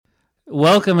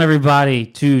Welcome, everybody,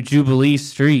 to Jubilee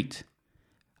Street.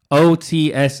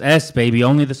 OTSS, baby.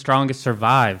 Only the strongest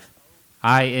survive.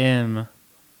 I am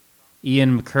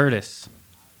Ian McCurtis.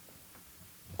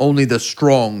 Only the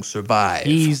strong survive.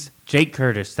 He's Jake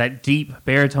Curtis, that deep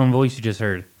baritone voice you just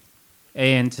heard.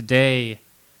 And today,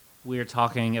 we are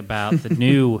talking about the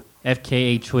new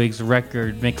FKA Twigs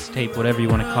record, mixtape, whatever you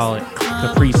want to call it,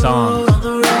 Capri Songs.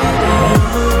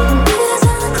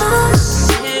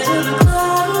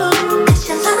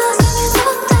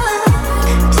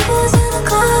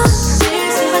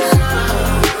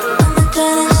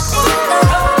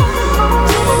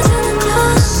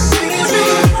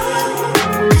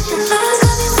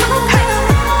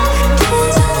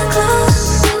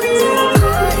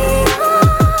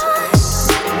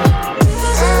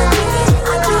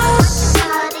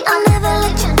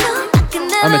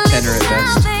 I'm a tenor at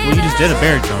best. Well, you just did a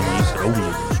baritone. You said, only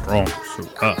the strong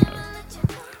survive.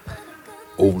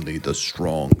 Only the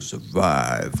strong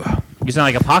survive. You sound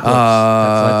like Apocalypse.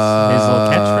 That's his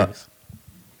little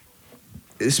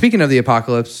catchphrase. Speaking of the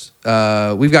apocalypse,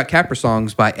 we've got Capra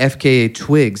Songs by FKA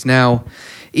Twigs. Now,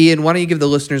 Ian, why don't you give the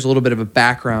listeners a little bit of a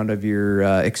background of your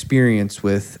experience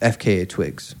with FKA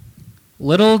Twigs?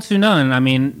 Little to none. I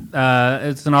mean,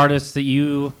 it's an artist that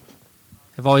you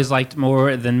have always liked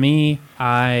more than me.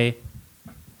 I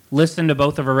listened to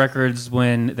both of her records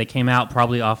when they came out,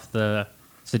 probably off the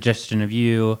suggestion of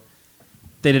you.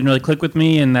 They didn't really click with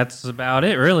me, and that's about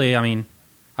it, really. I mean,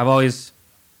 I've always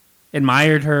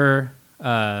admired her,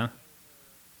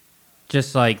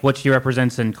 just like what she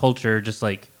represents in culture, just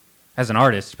like as an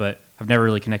artist, but I've never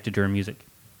really connected to her music.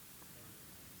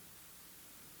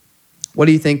 What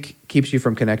do you think keeps you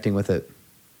from connecting with it?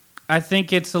 I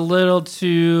think it's a little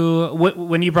too...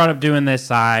 When you brought up doing this,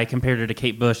 I compared her to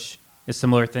Kate Bush, a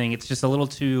similar thing. It's just a little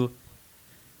too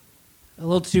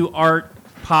art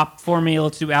pop for me, a little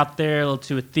too out there, a little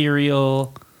too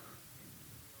ethereal.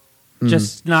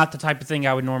 Just not the type of thing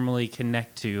I would normally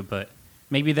connect to, but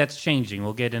maybe that's changing.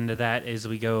 We'll get into that as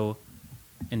we go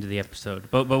into the episode.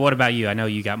 But what about you? I know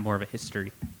you got more of a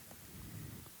history.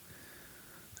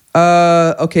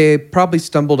 Okay, probably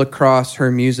stumbled across her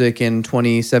music in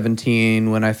 2017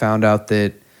 when I found out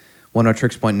that One O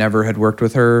Tricks Point Never had worked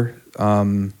with her.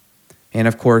 And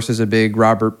of course, as a big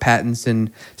Robert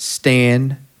Pattinson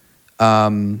stan,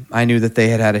 I knew that they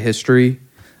had a history.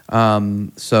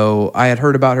 So I had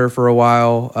heard about her for a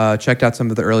while, checked out some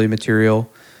of the early material,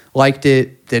 liked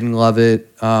it, didn't love it.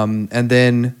 And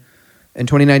then in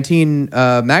 2019,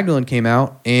 Magdalene came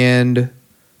out, and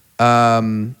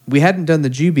we hadn't done the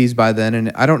Jubies by then,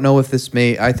 and I don't know if this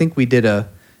may... I think we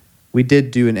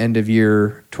did do an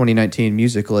end-of-year 2019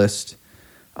 music list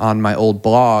on my old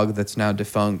blog that's now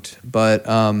defunct, but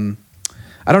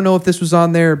I don't know if this was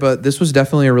on there, but this was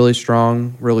definitely a really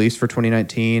strong release for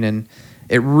 2019, and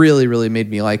it really, really made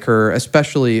me like her.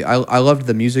 Especially, I loved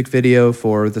the music video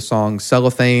for the song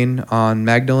Cellophane on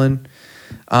Magdalene.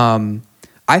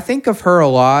 I think of her a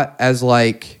lot as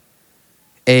like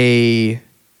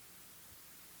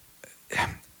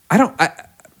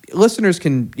listeners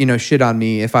can, shit on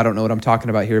me if I don't know what I'm talking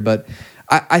about here, but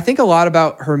I think a lot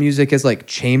about her music as like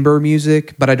chamber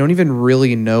music, but I don't even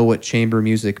really know what chamber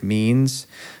music means.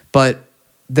 But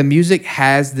the music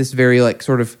has this very like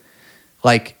sort of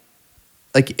like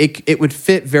it would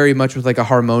fit very much with like a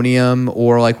harmonium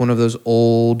or like one of those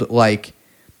old like,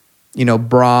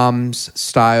 Brahms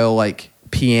style like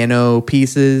piano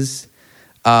pieces.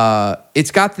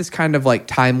 It's got this kind of like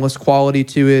timeless quality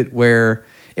to it where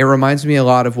it reminds me a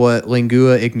lot of what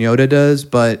Lingua Ignota does,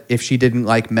 but if she didn't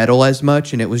like metal as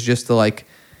much and it was just the like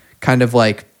kind of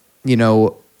like,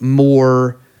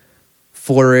 more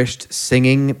flourished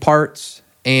singing parts.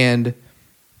 And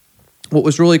what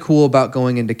was really cool about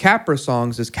going into Capra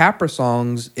Songs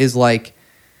is like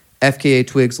FKA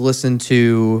Twigs listened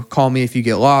to Call Me If You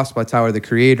Get Lost by Tyler, the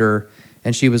Creator,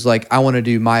 and she was like, I want to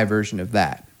do my version of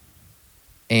that.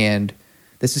 And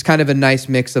this is kind of a nice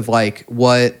mix of like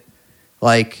what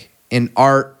like an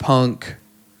art punk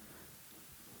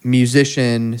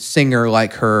musician singer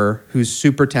like her who's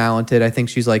super talented. I think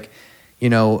she's like,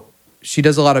 she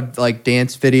does a lot of like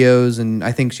dance videos, and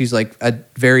I think she's like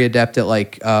very adept at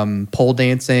like pole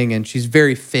dancing, and she's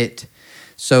very fit.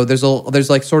 So there's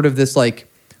like sort of this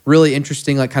like really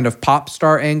interesting like kind of pop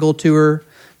star angle to her,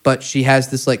 but she has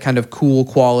this like kind of cool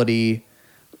quality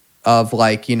of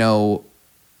like,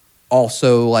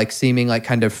 also like seeming like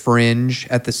kind of fringe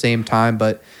at the same time.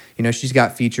 But, she's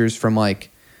got features from like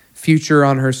Future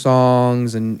on her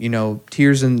songs, and,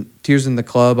 Tears in the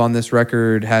Club on this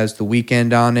record has The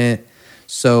Weeknd on it.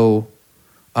 So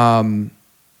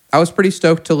I was pretty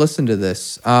stoked to listen to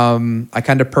this. I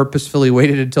kind of purposefully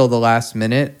waited until the last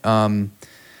minute.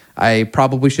 I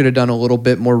probably should have done a little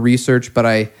bit more research,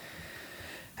 but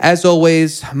as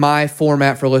always, my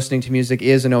format for listening to music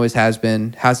is and always has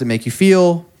been, how does it make you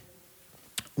feel?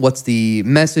 What's the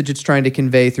message it's trying to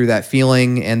convey through that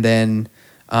feeling? And then,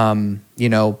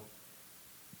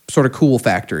 sort of cool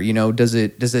factor, how does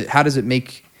it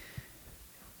make,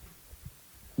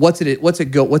 what's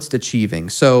it achieving?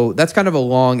 So that's kind of a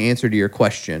long answer to your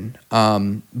question.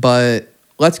 But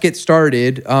let's get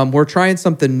started. We're trying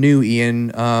something new,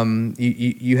 Ian.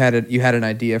 You had an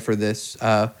idea for this.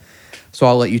 So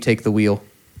I'll let you take the wheel.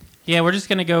 Yeah, we're just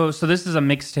going to go. So this is a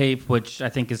mixtape, which I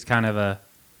think is kind of a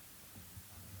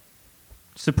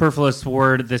superfluous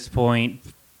word at this point.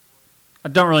 I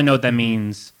don't really know what that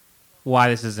means, why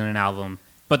this isn't an album.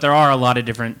 But there are a lot of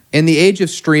different... In the age of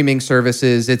streaming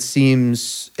services, it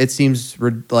seems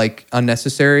like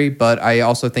unnecessary, but I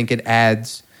also think it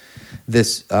adds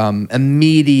this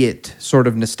immediate sort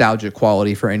of nostalgic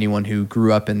quality for anyone who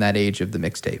grew up in that age of the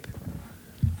mixtape.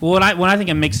 Well, when I think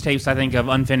of mixtapes, I think of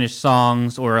unfinished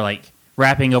songs or like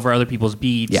rapping over other people's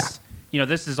beats. Yeah.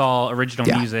 This is all original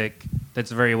music that's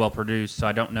very well produced, so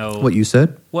I don't know what you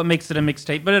said. What makes it a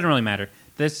mixtape, but it doesn't really matter.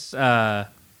 This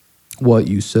what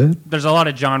you said. There's a lot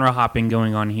of genre hopping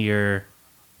going on here,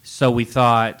 so we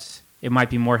thought it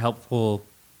might be more helpful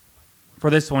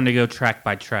for this one to go track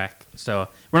by track. So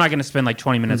we're not going to spend like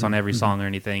 20 minutes on every song or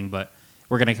anything, but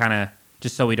we're going to kind of,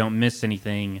 just so we don't miss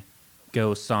anything,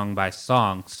 go song by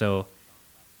song. So,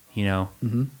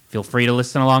 feel free to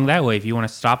listen along that way. If you want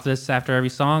to stop this after every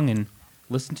song and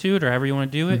listen to it or however you want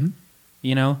to do it,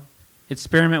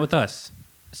 experiment with us.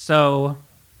 So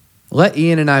let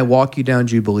Ian and I walk you down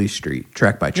Jubilee Street,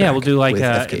 track by track. Yeah, we'll do like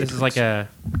this is like a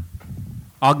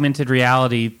augmented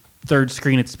reality third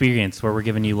screen experience where we're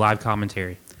giving you live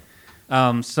commentary.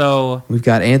 So we've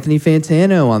got Anthony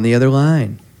Fantano on the other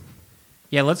line.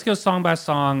 Yeah, let's go song by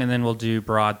song, and then we'll do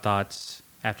broad thoughts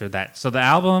after that. So the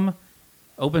album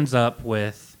opens up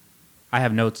with, I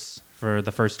have notes for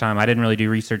the first time. I didn't really do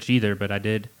research either, but I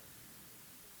did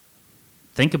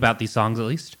think about these songs at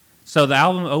least. So the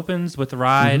album opens with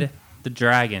Ride the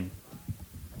Dragon.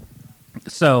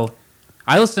 So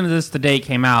I listened to this the day it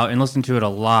came out and listened to it a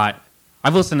lot.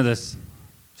 I've listened to this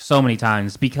so many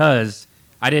times because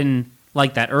I didn't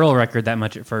like that Earl record that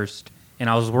much at first, and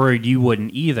I was worried you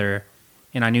wouldn't either.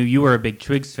 And I knew you were a big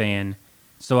Twigs fan,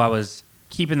 so I was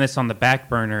keeping this on the back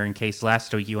burner in case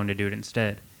last week you wanted to do it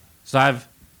instead. So I've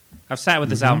sat with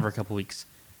this album for a couple weeks.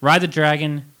 Ride the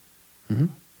Dragon,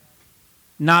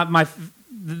 not my...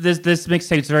 This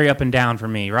mixtape's very up and down for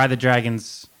me. Ride the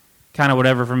Dragon's kind of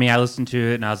whatever for me. I listened to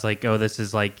it, and I was like, oh, this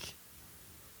is like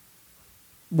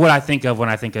what I think of when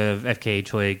I think of FKA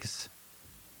Twigs.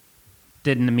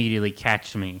 Didn't immediately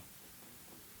catch me.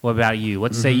 What about you?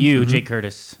 What say you, Jake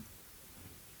Curtis?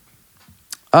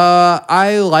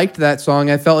 I liked that song.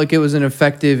 I felt like it was an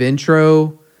effective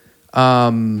intro.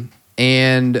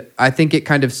 And I think it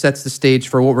kind of sets the stage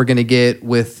for what we're going to get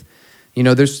with,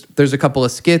 there's a couple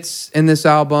of skits in this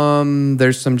album.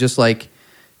 There's some just like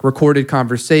recorded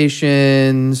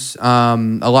conversations, a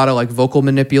lot of like vocal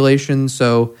manipulation.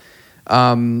 So,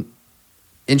 and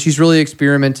she's really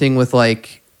experimenting with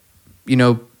like,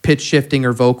 pitch shifting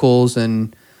her vocals,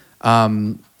 and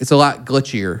it's a lot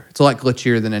glitchier. It's a lot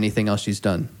glitchier than anything else she's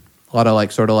done. A lot of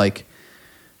like sort of like,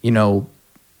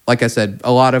 like I said,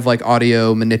 a lot of like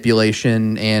audio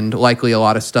manipulation and likely a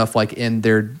lot of stuff like in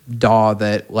their DAW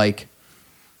that like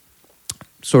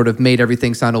sort of made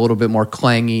everything sound a little bit more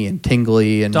clangy and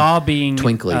tingly and DAW being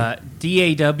twinkly.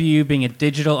 DAW being a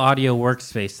digital audio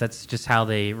workspace. That's just how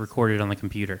they recorded on the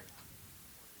computer.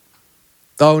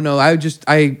 Oh no,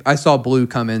 I saw blue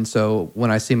come in, so when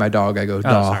I see my dog, I go DAW.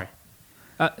 Oh, sorry.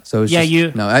 So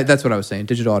it's that's what I was saying.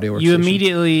 Digital audio workstation. You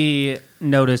immediately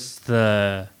notice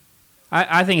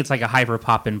I think it's like a hyper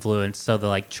pop influence. So the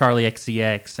like Charlie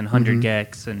XCX and 100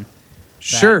 Gex and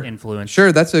that influence.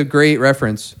 Sure, that's a great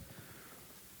reference.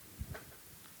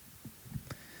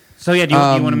 So yeah, do you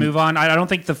want to move on? I don't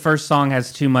think the first song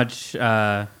has too much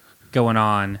going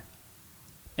on,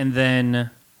 and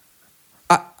then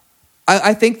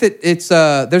I think that it's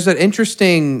there's an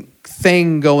interesting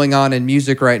thing going on in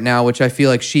music right now, which I feel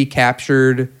like she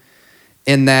captured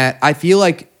in that I feel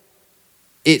like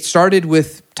it started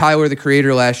with Tyler, the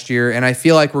Creator, last year, and I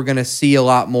feel like we're going to see a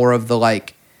lot more of the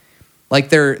like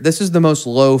this is the most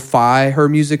lo-fi her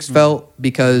music's felt,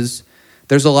 because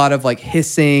there's a lot of like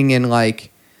hissing and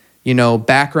like,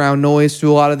 background noise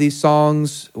to a lot of these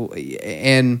songs,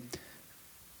 and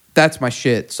that's my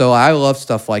shit. So I love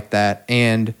stuff like that,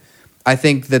 and I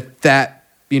think that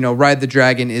Ride the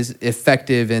Dragon is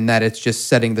effective in that it's just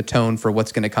setting the tone for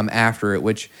what's going to come after it,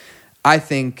 which I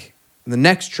think the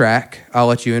next track I'll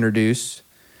let you introduce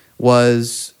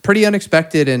was pretty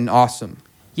unexpected and awesome.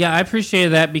 Yeah, I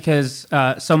appreciated that because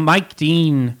so Mike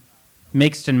Dean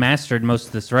mixed and mastered most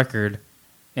of this record,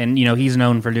 and he's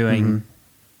known for doing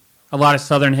a lot of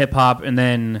Southern hip hop, and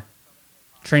then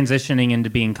transitioning into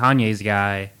being Kanye's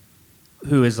guy,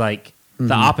 who is like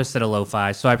the opposite of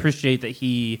lo-fi. So I appreciate that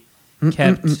he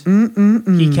kept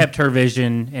her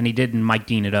vision, and he didn't Mike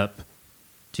Dean it up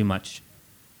too much.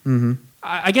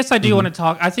 I guess I do want to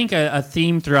talk. I think a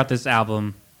theme throughout this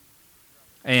album,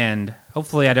 and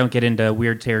hopefully I don't get into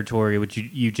weird territory with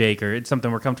you, Jake, or it's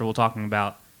something we're comfortable talking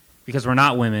about because we're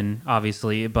not women,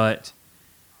 obviously, but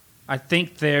I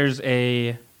think there's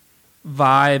a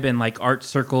vibe in like art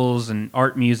circles and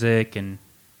art music and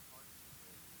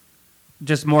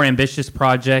just more ambitious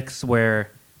projects where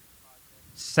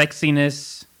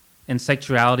sexiness and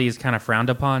sexuality is kind of frowned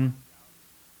upon.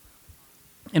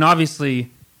 And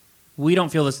obviously, we don't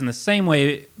feel this in the same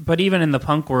way, but even in the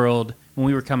punk world, when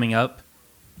we were coming up,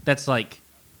 that's like,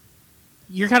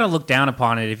 you're kind of looked down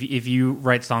upon it if you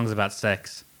write songs about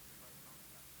sex.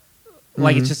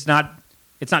 Like, it's just not,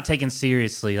 it's not taken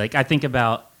seriously. Like, I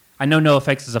know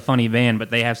NoFX is a funny band, but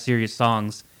they have serious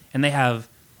songs, and they have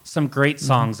some great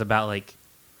songs about like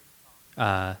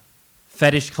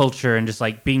fetish culture and just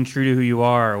like being true to who you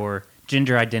are, or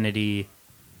gender identity,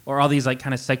 or all these like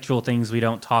kind of sexual things we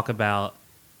don't talk about,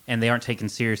 and they aren't taken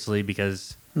seriously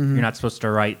because you're not supposed to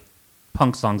write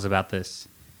punk songs about this.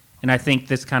 And I think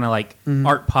this kind of like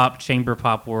art pop, chamber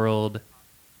pop world,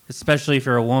 especially if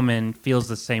you're a woman, feels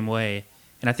the same way.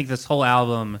 And I think this whole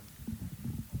album,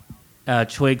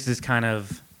 Twigs is kind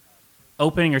of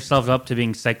opening herself up to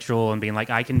being sexual and being like,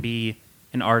 I can be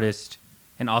an artist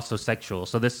and also sexual.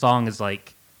 So this song is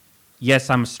like, yes,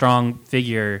 I'm a strong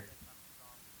figure,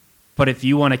 but if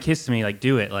you want to kiss me, like,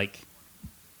 do it. Like,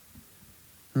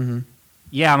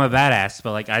 yeah, I'm a badass,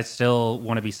 but like, I still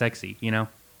want to be sexy,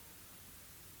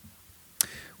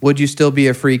 Would you still be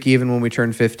a freak even when we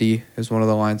turn 50 is one of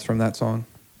the lines from that song.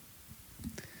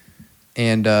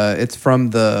 And it's from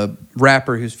the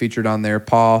rapper who's featured on there,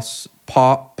 Pa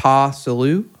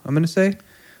Salieu, I'm going to say.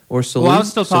 Or Salieu. Well, I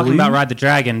was still talking about Ride the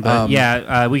Dragon, but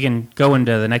we can go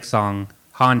into the next song,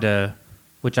 Honda,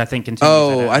 which I think continues.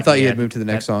 Oh, I thought you had moved to the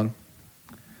next song.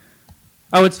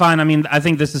 Oh, it's fine. I mean, I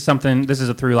think this is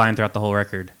a through line throughout the whole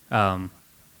record. But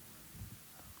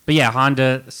yeah,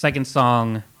 Honda, second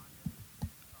song.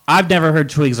 I've never heard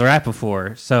Twigs rap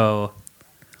before, so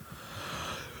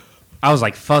I was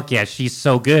like, fuck yeah, she's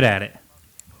so good at it.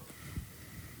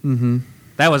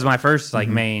 That was my first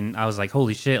main. I was like,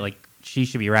 holy shit, like she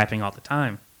should be rapping all the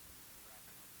time.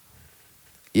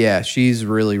 Yeah, she's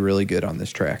really, really good on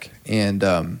this track. And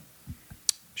I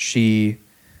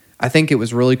think it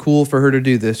was really cool for her to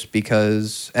do this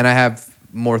because, and I have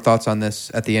more thoughts on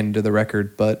this at the end of the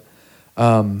record, but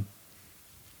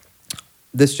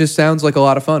this just sounds like a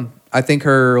lot of fun. I think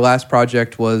her last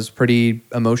project was pretty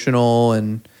emotional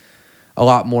and a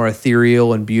lot more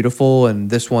ethereal and beautiful, and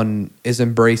this one is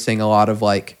embracing a lot of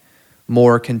like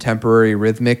more contemporary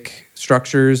rhythmic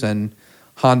structures. And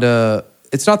Honda,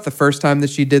 it's not the first time that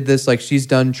she did this. Like, she's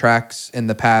done tracks in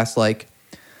the past like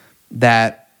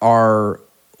that are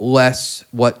less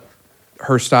what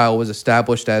her style was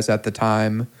established as at the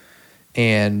time,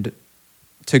 and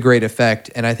to great effect.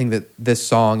 And I think that this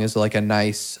song is like a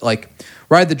nice, like,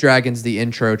 Ride the Dragon's the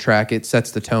intro track, it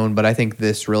sets the tone, but I think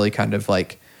this really kind of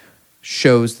like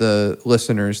shows the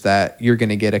listeners that you're going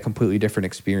to get a completely different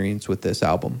experience with this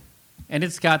album. And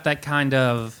it's got that kind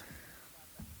of,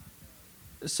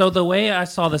 so the way I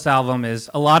saw this album is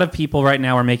a lot of people right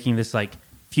now are making this like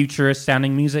futurist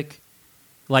sounding music,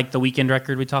 like the Weeknd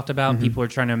record we talked about. People are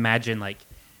trying to imagine like,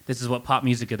 this is what pop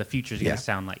music of the future is going to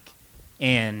sound like.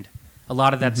 And a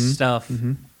lot of that stuff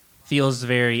feels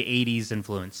very 80s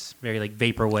influence, very like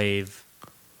vaporwave,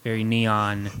 very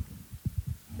neon.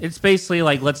 It's basically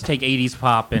like, let's take 80s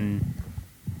pop and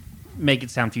make it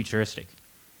sound futuristic.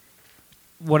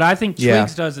 What I think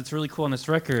Twigs does that's really cool on this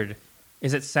record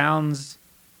is it sounds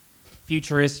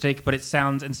futuristic, but it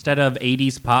sounds, instead of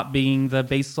 80s pop being the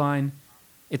bass line,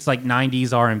 it's like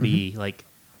 90s R&B, like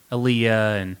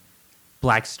Aaliyah and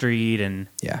Blackstreet and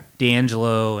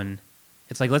D'Angelo, and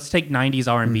it's like, let's take 90s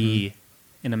R&B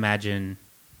and imagine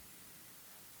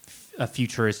a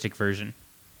futuristic version.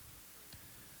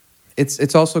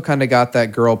 It's also kind of got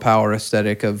that girl power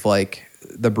aesthetic of like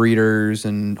the Breeders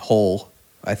and Hole,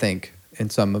 I think,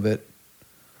 in some of it.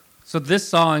 So this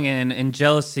song and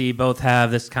Jealousy both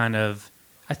have this kind of,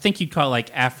 I think you'd call it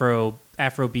like Afrobeat,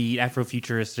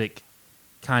 Afrofuturistic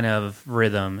kind of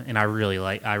rhythm, and I really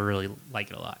like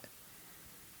it a lot.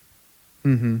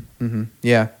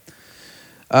 Yeah.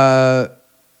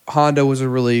 Honda was a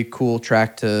really cool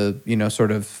track to,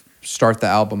 sort of start the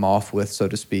album off with, so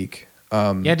to speak.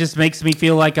 It just makes me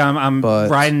feel like I'm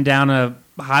riding down a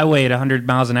highway at 100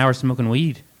 miles an hour smoking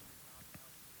weed.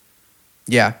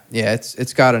 Yeah,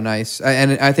 it's got a nice,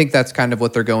 and I think that's kind of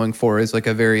what they're going for, is like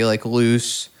a very like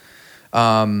loose,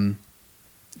 fun,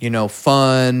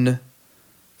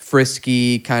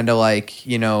 frisky, kind of like,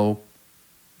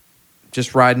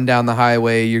 just riding down the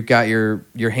highway. You've got your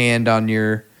hand on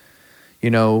your,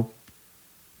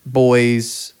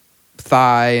 boy's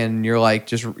thigh, and you're like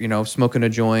just smoking a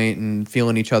joint and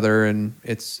feeling each other, and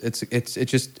it's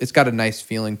got a nice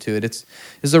feeling to it. It's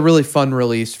a really fun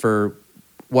release for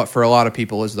what for a lot of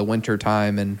people is the winter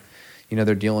time, and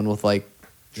they're dealing with like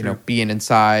being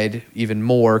inside even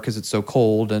more because it's so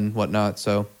cold and whatnot.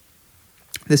 So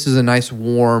this is a nice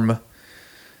warm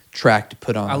track to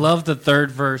put on. I love the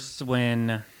third verse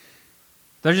when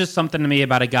there's just something to me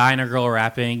about a guy and a girl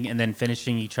rapping and then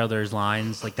finishing each other's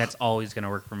lines. Like that's always going to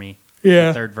work for me. Yeah.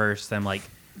 The third verse, them like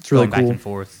it's really going cool. back and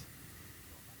forth.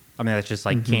 I mean, that's just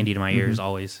like candy to my ears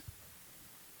always.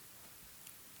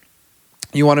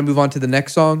 You want to move on to the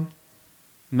next song?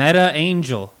 Meta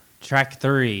Angel, track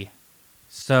 3.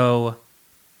 So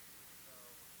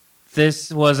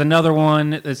this was another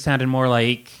one that sounded more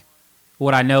like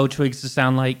what I know Twigs to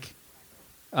sound like.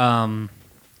 But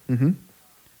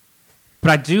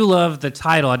I do love the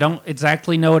title. I don't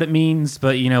exactly know what it means,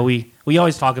 but we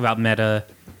always talk about meta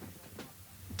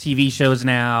TV shows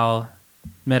now,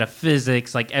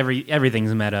 metaphysics, like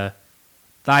everything's meta.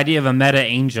 The idea of a meta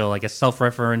angel, like a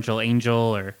self-referential angel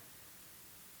or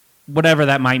whatever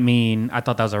that might mean, I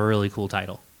thought that was a really cool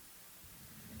title.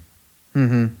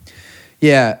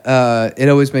 Yeah, it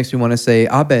always makes me want to say,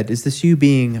 Abed, is this you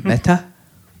being meta?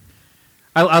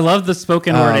 I love the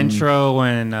spoken word intro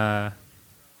when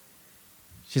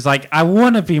she's like, I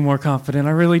want to be more confident,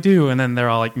 I really do. And then they're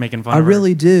all like making fun of her. I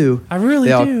really do. I really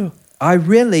do. I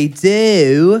really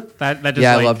do. That just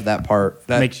I loved that part.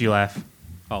 That makes you laugh,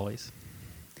 always.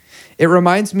 It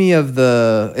reminds me of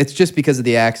it's just because of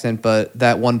the accent, but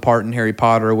that one part in Harry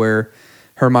Potter where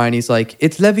Hermione's like,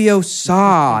 it's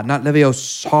Leviosa, not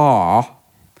Leviosa.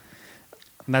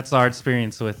 And that's our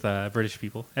experience with British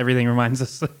people. Everything reminds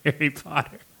us of Harry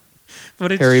Potter.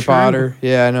 But it's Harry true. Potter.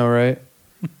 Yeah, I know, right?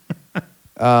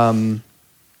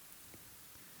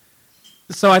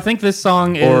 So I think this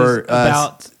song is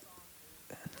about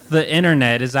the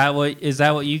internet. Is that what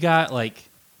you got? Like,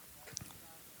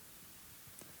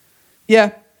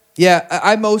 yeah.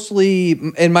 I mostly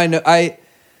in my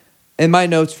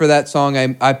notes for that song,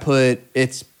 I put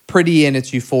it's pretty and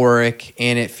it's euphoric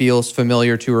and it feels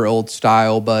familiar to her old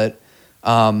style, but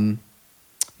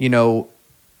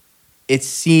it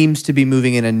seems to be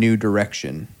moving in a new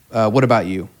direction. What about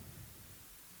you?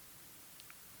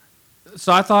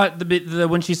 So I thought the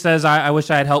when she says, I wish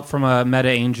I had help from a meta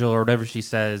angel or whatever she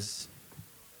says,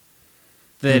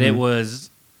 that it was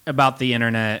about the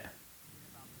internet.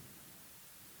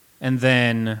 And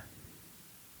then,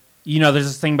 there's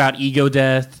this thing about ego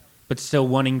death, but still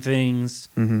wanting things,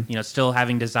 still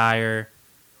having desire.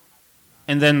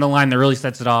 And then the line that really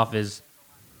sets it off is,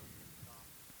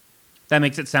 that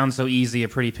makes it sound so easy, a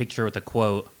pretty picture with a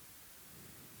quote.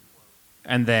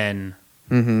 And then,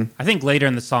 I think later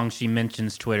in the song she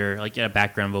mentions Twitter, like a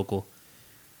background vocal.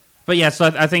 But yeah, so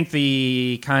I think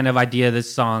the kind of idea of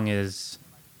this song is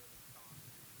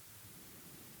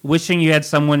wishing you had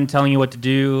someone telling you what to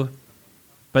do,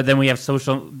 but then we have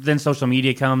social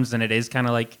media comes and it is kind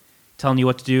of like telling you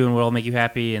what to do and what will make you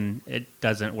happy, and it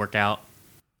doesn't work out.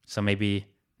 So maybe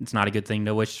it's not a good thing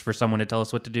to wish for someone to tell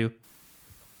us what to do.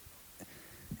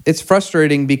 It's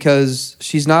frustrating because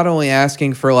she's not only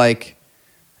asking for like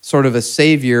sort of a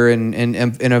savior and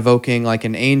evoking like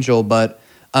an angel, but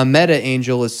a meta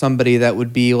angel is somebody that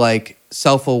would be like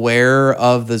self-aware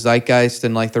of the zeitgeist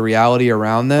and like the reality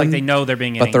around them. Like they know they're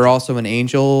being an but angel. they're also an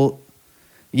angel.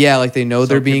 Yeah, like they know So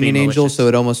they're it could being be an angel, malicious. so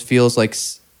it almost feels like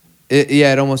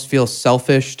it almost feels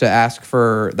selfish to ask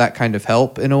for that kind of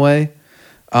help in a way.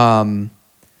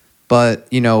 But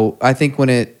I think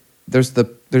when there's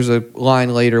a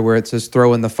line later where it says,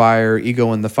 throw in the fire,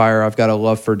 ego in the fire, I've got a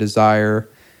love for desire,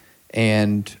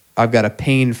 and I've got a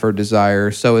pain for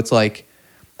desire. So it's like,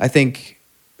 I think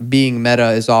being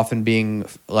meta is often being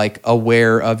like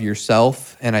aware of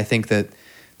yourself. And I think that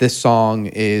this song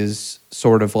is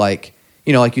sort of like,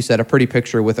 like you said, a pretty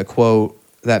picture with a quote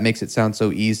that makes it sound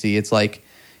so easy. It's like,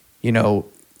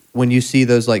 when you see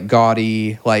those like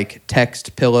gaudy like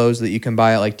text pillows that you can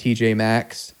buy at like TJ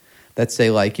Maxx, that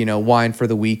say like, you know, wine for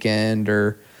the weekend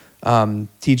or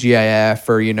TGIF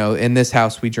or, you know, in this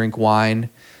house we drink wine.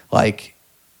 Like,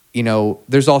 you know,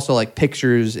 there's also like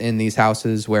pictures in these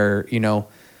houses where, you know,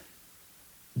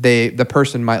 the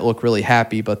person might look really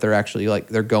happy, but they're actually like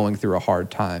they're going through a hard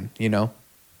time, you know?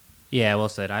 Yeah, well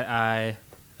said. I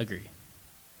agree.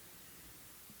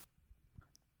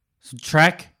 So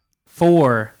track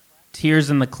 4, Tears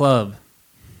in the Club.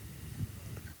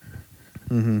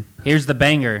 Mm-hmm. Here's the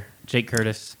banger, Jake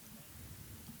Curtis.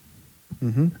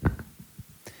 Mm-hmm.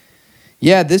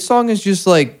 Yeah, this song is just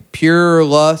like pure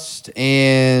lust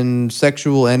and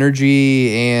sexual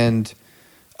energy and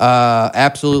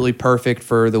absolutely perfect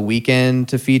for The Weeknd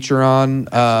to feature on.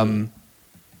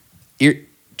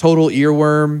 Total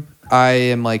earworm. I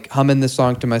am like humming this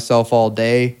song to myself all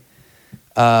day.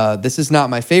 This is not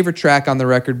my favorite track on the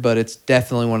record, but it's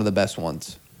definitely one of the best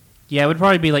ones. Yeah, it would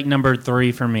probably be like number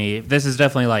 3 for me. This is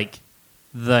definitely like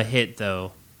the hit,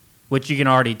 though, which you can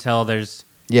already tell there's...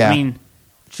 Yeah. I mean,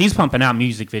 she's pumping out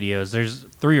music videos. There's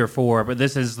 3 or 4, but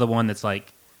this is the one that's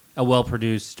like a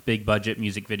well-produced, big-budget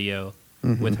music video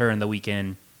with her and The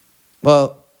Weeknd.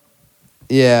 Well,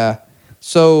 yeah.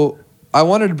 So I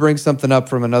wanted to bring something up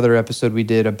from another episode we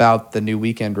did about the new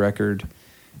Weeknd record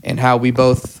and how we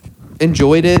both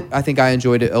enjoyed it. I think I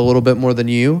enjoyed it a little bit more than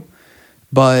you,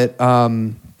 but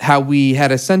how we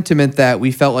had a sentiment that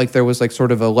we felt like there was like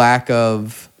sort of a lack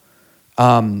of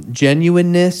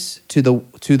genuineness to the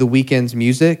Weeknd's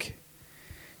music,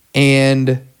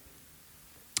 and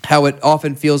how it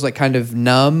often feels like kind of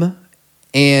numb.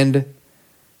 And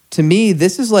to me,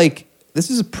 this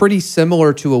is pretty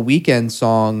similar to a Weeknd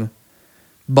song,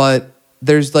 but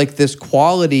there's like this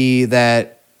quality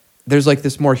that there's like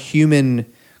this more human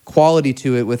quality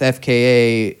to it, with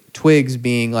FKA Twigs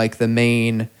being like the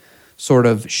main sort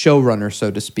of showrunner, so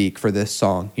to speak, for this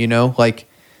song, you know? Like,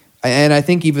 and I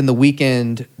think even The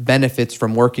Weeknd benefits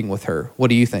from working with her. What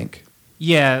do you think?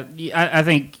 Yeah, I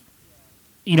think,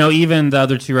 you know, even the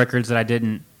other 2 records that I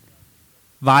didn't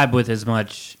vibe with as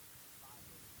much,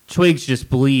 Twigs just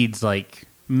bleeds like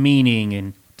meaning,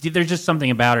 and there's just something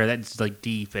about her that's like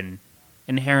deep and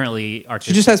inherently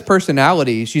artistic. She just has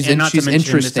personality. She's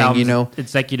interesting, you know.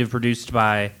 Executive produced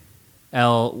by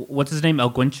what's his name?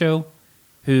 El Guincho,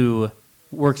 who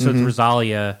works with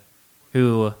Rosalia,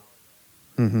 who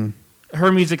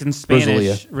her music in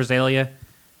Spanish, Rosalia.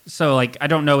 So like I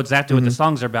don't know exactly what the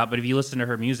songs are about, but if you listen to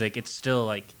her music, it's still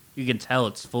like you can tell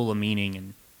it's full of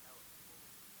meaning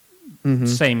and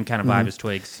same kind of vibe as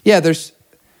Twigs. Yeah, there's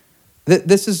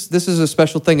this is a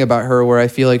special thing about her where I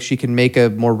feel like she can make a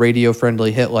more radio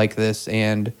friendly hit like this,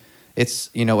 and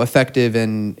it's, you know, effective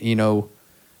and, you know,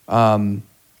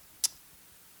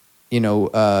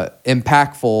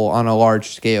 impactful on a large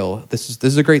scale. This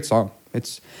is a great song.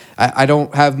 I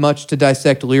don't have much to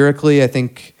dissect lyrically. I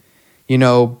think, you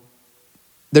know,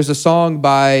 there's a song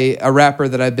by a rapper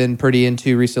that I've been pretty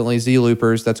into recently, Z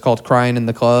Loopers, that's called "Crying in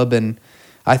the Club," and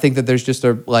I think that there's just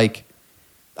a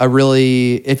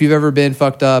really, if you've ever been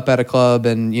fucked up at a club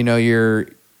and, you know, you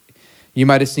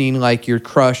might have seen like your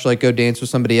crush like go dance with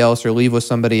somebody else or leave with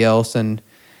somebody else, and,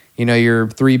 you know, you're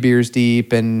 3 beers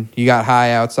deep and you got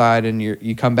high outside and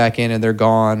you come back in and they're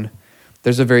gone.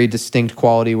 There's a very distinct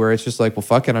quality where it's just like, well,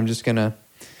 fuck it, I'm just gonna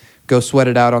go sweat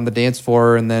it out on the dance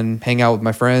floor and then hang out with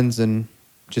my friends and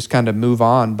just kind of move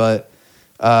on. But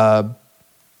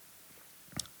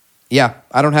yeah,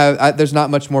 there's not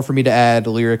much more for me to add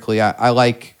lyrically. I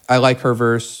like her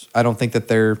verse. I don't think that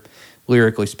they're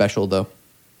lyrically special, though.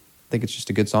 I think it's just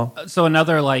a good song. So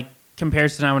another like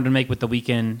comparison I wanted to make with The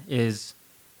Weeknd is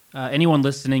anyone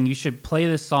listening, you should play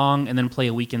this song and then play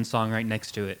a Weeknd song right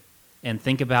next to it, and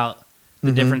think about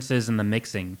the differences in the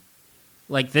mixing.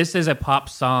 Like, this is a pop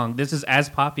song. This is as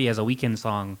poppy as a Weeknd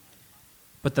song,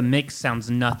 but the mix sounds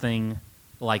nothing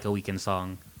like a Weeknd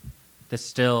song. This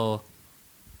still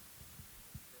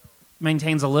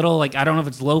maintains a little, like, I don't know if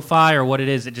it's lo-fi or what it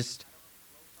is.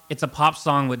 It's a pop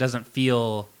song that doesn't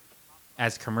feel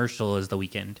as commercial as The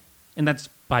Weeknd. And that's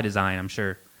by design, I'm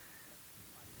sure.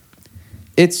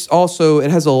 It's also,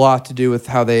 it has a lot to do with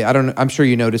how I'm sure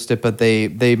you noticed it, but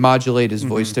they modulate his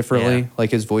voice differently. Yeah. Like,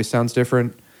 his voice sounds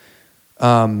different.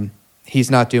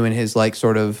 He's not doing his like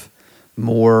sort of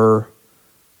more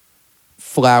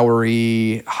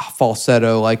flowery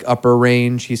falsetto, like upper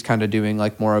range. He's kind of doing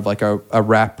like more of like a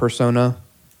rap persona.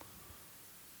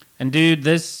 And dude,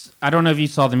 I don't know if you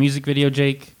saw the music video,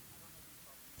 Jake,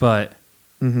 but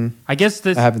I guess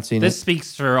I haven't seen this it.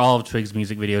 speaks for all of Twig's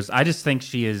music videos. I just think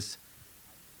she is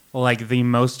like the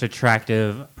most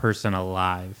attractive person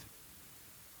alive.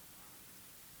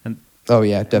 And oh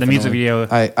yeah, definitely. the music video,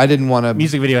 I didn't want to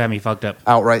music video had me fucked up.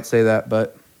 outright say that,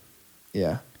 but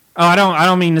Yeah. Oh, I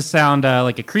don't mean to sound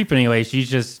like a creep anyway. She's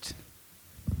just,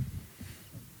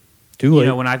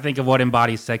 when I think of what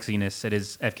embodies sexiness, it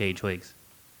is FKA Twigs.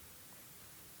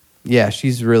 Yeah,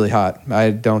 she's really hot.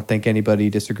 I don't think anybody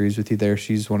disagrees with you there.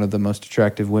 She's one of the most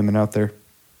attractive women out there.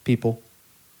 People.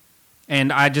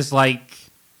 And I just like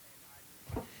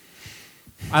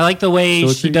the way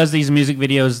she does these music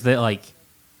videos that like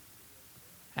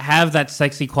have that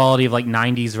sexy quality of like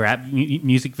 90s rap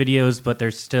music videos, but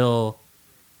they're still,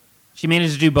 she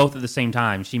manages to do both at the same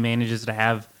time. She manages to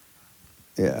have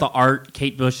the art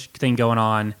Kate Bush thing going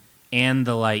on and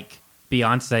the like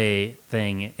Beyonce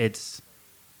thing. It's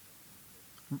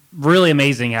really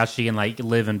amazing how she can like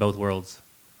live in both worlds.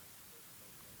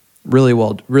 Really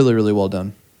well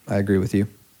done. I agree with you.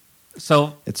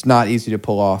 So it's not easy to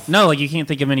pull off. No, like you can't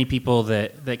think of many people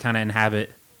that kind of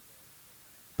inhabit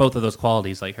both of those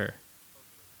qualities like her.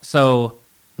 So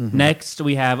next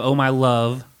we have "Oh My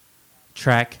Love,"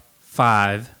 track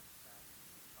 5,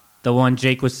 the one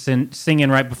Jake was singing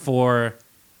right before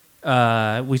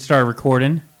we started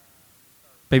recording.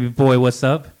 Baby boy, what's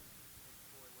up?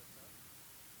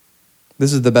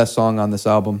 This is the best song on this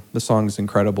album. The song is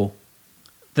incredible.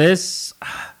 This,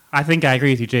 I think I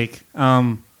agree with you, Jake.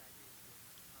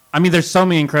 I mean, there's so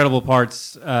many incredible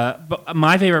parts, but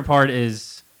my favorite part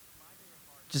is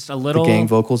just a little... The gang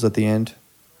vocals at the end.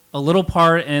 A little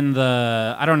part in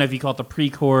the, I don't know if you call it the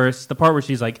pre-chorus, the part where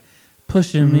she's like,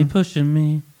 pushing me,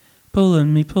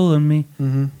 pulling me.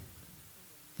 Mm-hmm.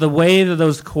 The way that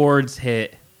those chords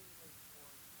hit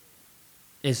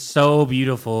is so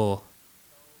beautiful.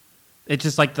 It's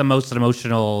just like the most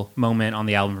emotional moment on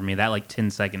the album for me. That like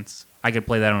 10 seconds. I could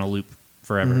play that on a loop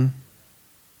forever. Mm-hmm.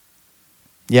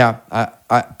 Yeah,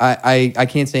 I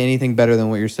can't say anything better than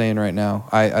what you're saying right now.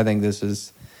 I think this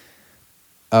is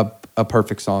a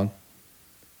perfect song.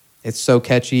 It's so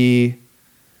catchy.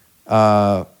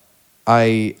 I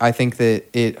think that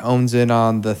it owns in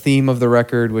on the theme of the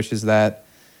record, which is that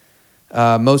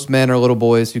most men are little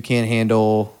boys who can't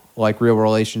handle like real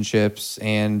relationships,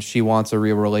 and she wants a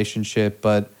real relationship,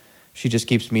 but she just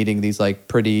keeps meeting these like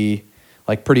pretty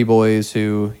boys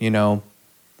who,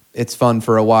 it's fun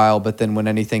for a while, but then when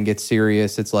anything gets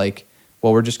serious, it's like,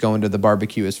 well, we're just going to the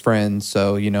barbecue as friends,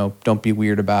 so don't be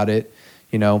weird about it.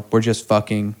 We're just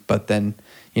fucking. But then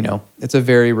it's a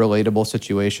very relatable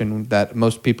situation that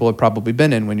most people have probably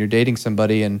been in when you're dating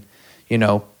somebody, and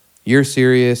you're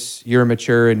serious, you're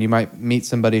mature, and you might meet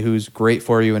somebody who's great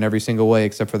for you in every single way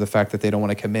except for the fact that they don't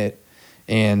want to commit.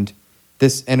 And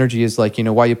this energy is like,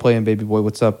 why you playing, baby boy?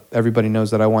 What's up? Everybody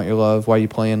knows that I want your love. Why are you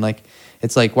playing? Like,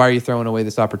 it's like, why are you throwing away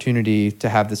this opportunity to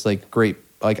have this like great,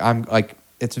 like, I'm like,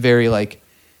 it's very like,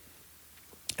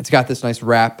 it's got this nice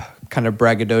rap kind of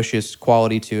braggadocious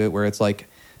quality to it where it's like,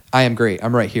 I am great.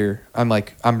 I'm right here. I'm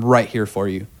right here for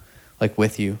you, like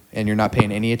with you, and you're not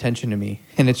paying any attention to me.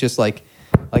 And it's just like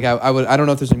I don't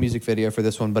know if there's a music video for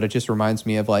this one, but it just reminds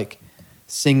me of like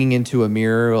singing into a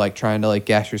mirror, like trying to like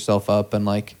gas yourself up, and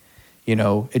like,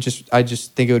 I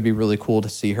just think it would be really cool to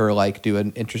see her like do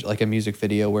a music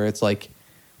video where it's like,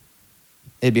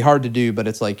 it'd be hard to do, but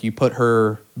it's like you put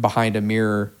her behind a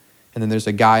mirror and then there's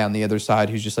a guy on the other side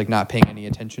who's just like not paying any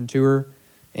attention to her,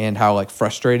 and how like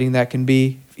frustrating that can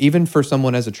be. Even for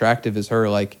someone as attractive as her,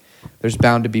 like there's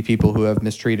bound to be people who have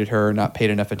mistreated her, not paid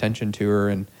enough attention to her.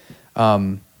 And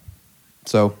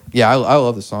so yeah, I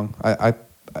love this song.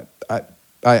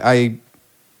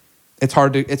 It's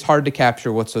hard to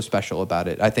capture what's so special about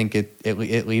it. I think it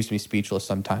leaves me speechless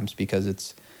sometimes, because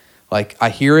it's like I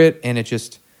hear it and it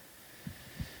just,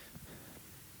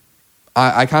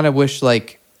 I kind of wish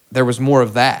like there was more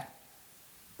of that.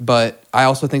 But I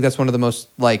also think that's one of the most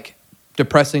like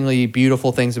depressingly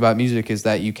beautiful things about music, is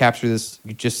that you capture this,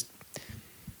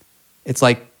 it's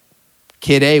like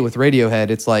Kid A with Radiohead.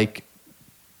 It's like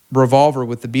Revolver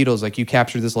with the Beatles. Like you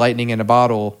capture this lightning in a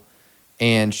bottle,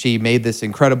 and she made this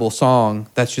incredible song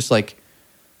that's just like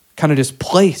kind of just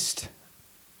placed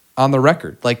on the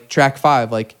record. Like track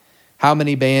 5, like how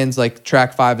many bands like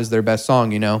track 5 is their best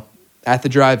song, At the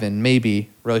Drive-In, maybe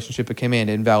Relationship of Command,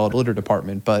 Invalid Litter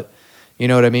Department, but you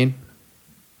know what I mean?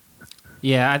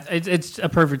 Yeah, it's a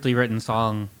perfectly written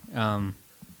song.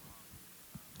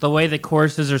 The way the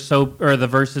choruses are the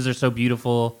verses are so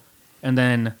beautiful, and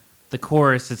then the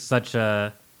chorus is such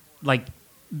a like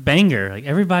banger. Like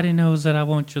everybody knows that I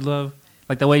want your love.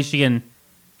 Like the way she can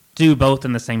do both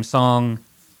in the same song.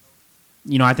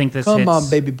 I think this hits on,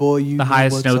 baby boy, you the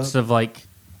highest notes of like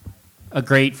a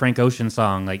great Frank Ocean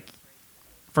song. Like,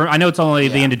 I know it's only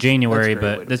the end of January,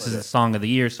 but this is the song of the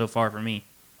year so far for me.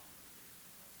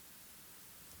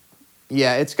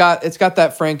 Yeah, it's got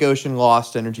that Frank Ocean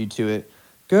Lost energy to it.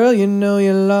 Girl, you know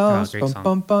you're lost. great Bum, song.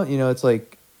 bum, bum. You know, it's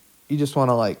like you just want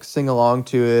to like sing along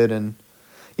to it. And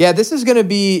yeah, this is gonna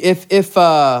be if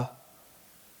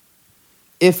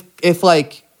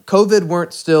like COVID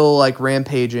weren't still like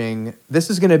rampaging, this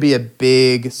is gonna be a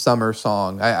big summer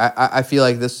song. I feel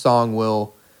like this song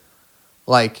will,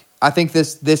 like, I think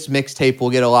this mixtape will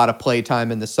get a lot of playtime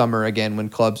in the summer again when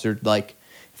clubs are like,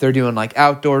 if they're doing like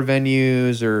outdoor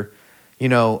venues or, you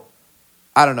know,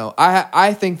 I don't know.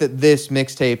 I think that this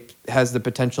mixtape has the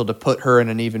potential to put her in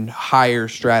an even higher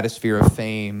stratosphere of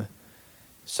fame,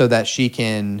 so that she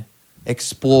can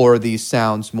explore these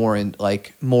sounds more in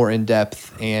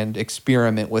depth and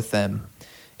experiment with them.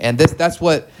 And that's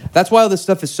why all this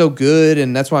stuff is so good,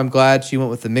 and that's why I'm glad she went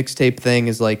with the mixtape thing.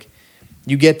 Is like,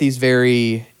 you get these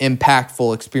very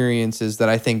impactful experiences that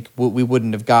I think we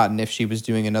wouldn't have gotten if she was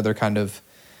doing another kind of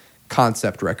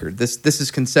concept record. This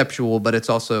is conceptual, but it's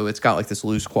got like this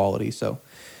loose quality. So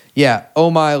yeah, Oh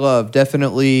My Love,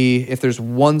 definitely, if there's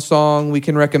one song we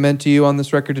can recommend to you on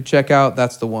this record to check out,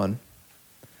 that's the one.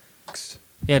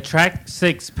 Yeah, track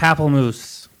 6,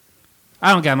 Pamplemousse.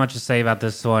 I don't got much to say about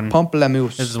this one.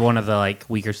 Pamplemousse. This is one of the like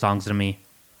weaker songs to me.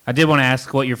 I did want to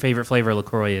ask what your favorite flavor of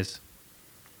LaCroix is.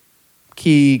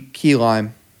 Key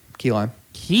lime. Key lime.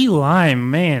 Key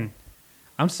lime, man.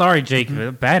 I'm sorry, Jake.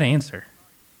 Bad answer.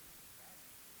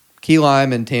 Key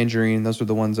lime and tangerine. Those were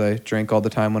the ones I drank all the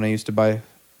time when I used to buy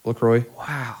LaCroix.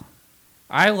 Wow.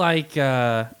 I like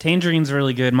tangerine's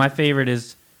really good. My favorite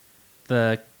is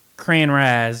the cran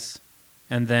raz,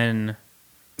 and then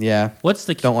Yeah.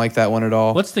 Don't like that one at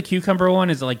all. What's the cucumber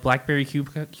one? Is it like blackberry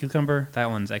cucumber? That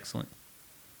one's excellent.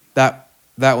 That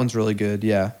one's really good.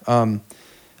 Yeah.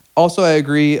 Also, I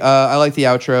agree. I like the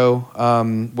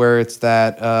outro, where it's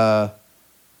that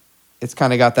it's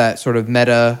kind of got that sort of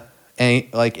meta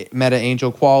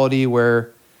angel quality,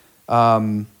 where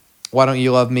Why Don't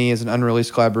You Love Me is an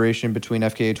unreleased collaboration between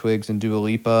FKA Twigs and Dua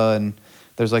Lipa, and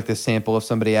there's like this sample of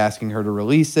somebody asking her to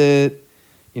release it,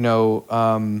 you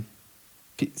know,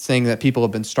 saying that people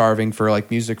have been starving for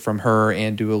like music from her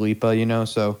and Dua Lipa, you know,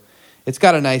 so it's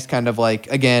got a nice kind of like,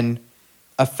 again,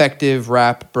 effective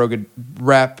rap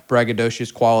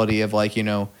braggadocious quality of like, you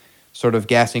know, sort of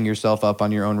gassing yourself up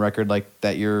on your own record, like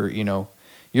that you're, you know,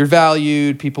 you're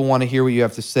valued, people want to hear what you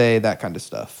have to say, that kind of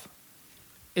stuff.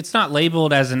 It's not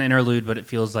labeled as an interlude, but it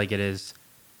feels like it is.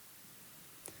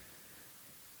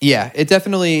 Yeah, it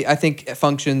definitely, I think,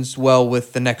 functions well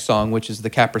with the next song, which is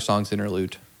the Capra Songs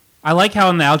interlude. I like how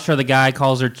in the outro the guy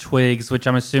calls her Twigs, which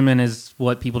I'm assuming is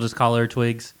what people just call her,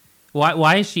 Twigs.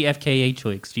 Why is she FKA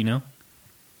Twigs? Do you know?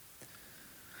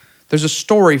 There's a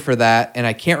story for that, and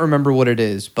I can't remember what it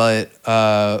is, but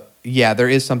yeah, there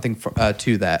is something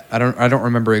to that. I don't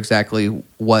remember exactly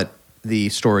what the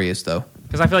story is, though.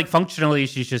 Because I feel like functionally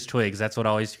she's just Twigs. That's what I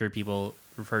always hear people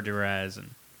refer to her as, and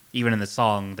even in the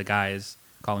song, the guy is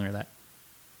calling her that.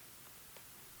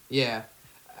 Yeah,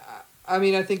 I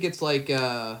mean, I think it's like,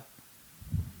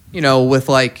 you know, with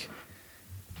like,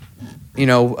 you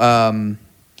know,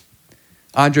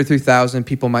 Andre 3000,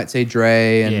 people might say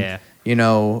Dre, and Yeah. you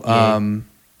know,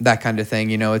 that kind of thing.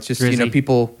 You know, it's just Drizzy. you know,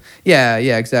 people. Yeah,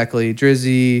 exactly.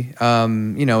 Drizzy.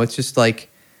 You know, it's just like,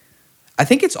 I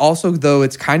think it's also, though,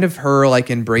 it's kind of her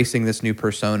like embracing this new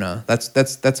persona.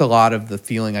 That's a lot of the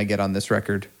feeling I get on this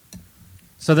record.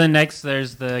 So then next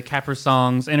there's the Capra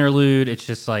Songs interlude. It's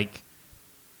just like,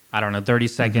 I don't know, 30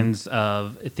 seconds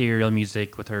of ethereal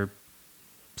music with her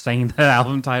saying the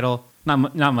album title.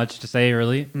 Not much to say,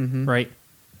 really, right?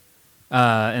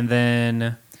 And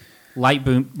then Light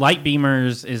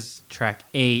Beamers is track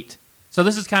 8. So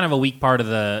this is kind of a weak part of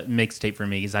the mixtape for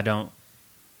me, because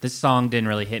this song didn't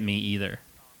really hit me either.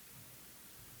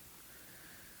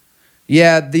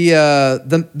 Yeah,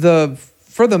 the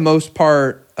for the most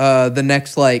part, the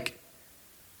next like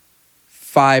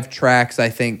 5 tracks I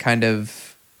think kind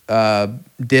of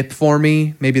dip for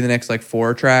me. Maybe the next like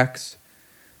 4 tracks.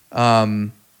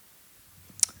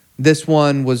 This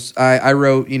one was I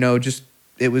wrote, you know, just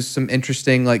it was some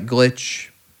interesting like glitch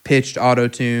pitched auto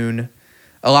tune,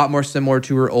 a lot more similar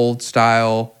to her old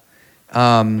style.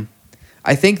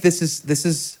 I think this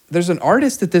is there's an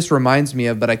artist that this reminds me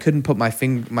of, but I couldn't put my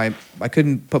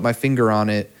finger on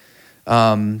it.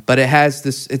 But it has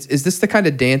this. Is this the kind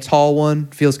of dance hall one?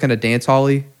 Feels kind of dance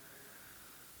hall-y.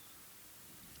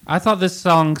 I thought this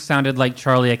song sounded like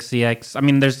Charlie XCX. I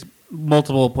mean, there's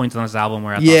multiple points on this album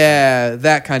where I thought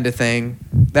that kind of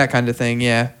thing.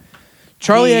 Yeah.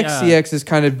 Charlie XCX is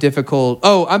kind of difficult.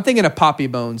 Oh, I'm thinking of Poppy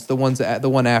Bones, the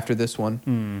one after this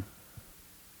one.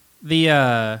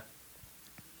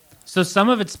 So some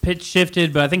of it's pitch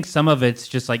shifted, but I think some of it's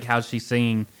just like how she's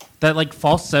singing. That like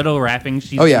falsetto rapping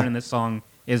she's doing in this song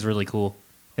is really cool.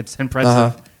 It's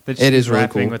impressive that It she's is really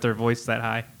rapping cool. with her voice that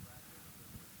high.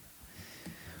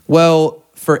 Well,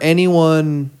 for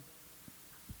anyone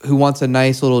who wants a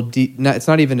nice little deep, it's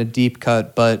not even a deep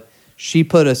cut, but she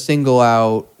put a single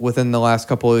out within the last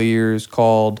couple of years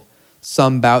called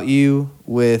Some 'Bout You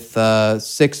with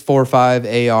 645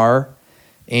 AR.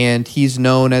 And he's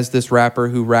known as this rapper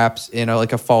who raps in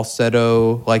like a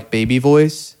falsetto, like baby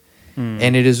voice.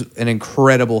 And it is an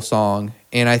incredible song.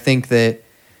 And I think that,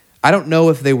 I don't know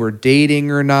if they were dating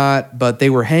or not, but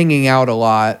they were hanging out a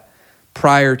lot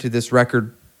prior to this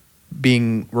record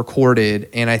being recorded.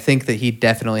 And I think that he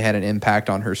definitely had an impact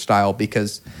on her style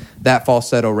because that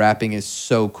falsetto rapping is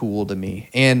so cool to me.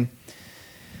 And,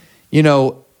 you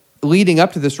know, leading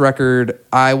up to this record,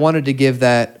 I wanted to give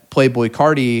that Playboi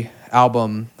Carti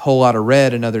album, Whole Lotta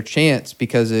Red, another chance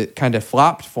because it kind of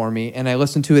flopped for me. And I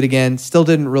listened to it again, still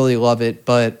didn't really love it,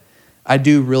 but I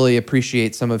do really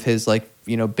appreciate some of his like,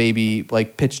 you know, baby,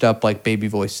 like pitched up like baby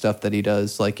voice stuff that he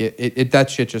does. Like it that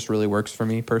shit just really works for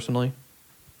me personally.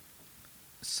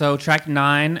 So track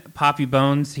 9, Poppy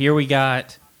Bones. Here we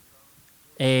got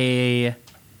a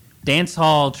dance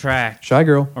hall track. Shy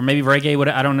Girl. Or maybe reggae.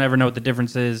 I don't ever know what the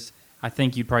difference is. I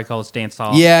think you'd probably call this dance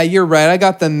hall. Yeah, you're right. I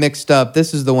got them mixed up.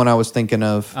 This is the one I was thinking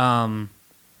of.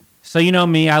 So you know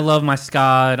me, I love my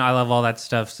ska and I love all that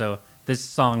stuff. So this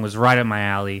song was right up my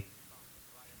alley.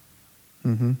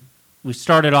 Mm-hmm. We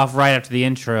started off right after the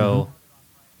intro.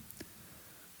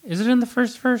 Mm-hmm. Is it in the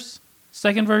first verse?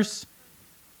 Second verse?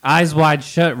 Eyes Wide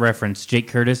Shut reference, Jake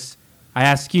Curtis. I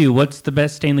ask you, what's the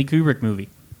best Stanley Kubrick movie?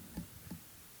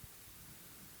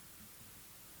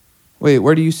 Wait,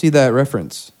 where do you see that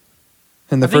reference?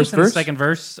 In the I think first it's in the verse? second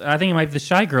verse. I think it might be the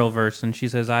Shy Girl verse, and she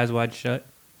says Eyes Wide Shut.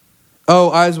 Oh,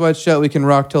 Eyes Wide Shut, we can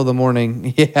rock till the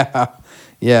morning. Yeah.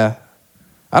 Yeah.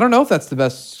 I don't know if that's the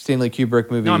best Stanley Kubrick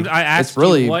movie. No, I asked it's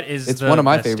really, you, what is it's the one of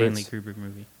my best favorites. Stanley Kubrick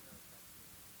movie?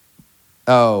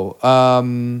 Oh,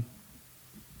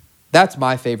 that's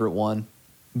my favorite one.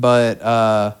 But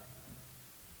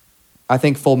I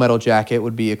think Full Metal Jacket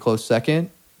would be a close second.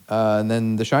 And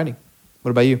then The Shining.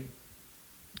 What about you?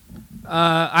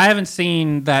 I haven't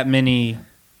seen that many,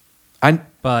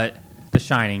 but The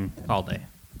Shining all day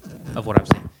of what I've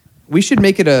seen. We should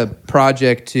make it a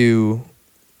project to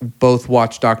both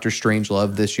watch Doctor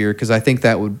Strangelove this year because I think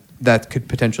that could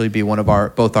potentially be one of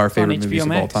both our favorite movies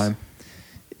of all time.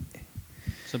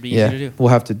 So it'd be easy to do. We'll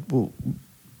have to.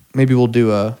 Maybe we'll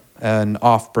do an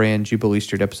off-brand Jubilee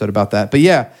Street episode about that. But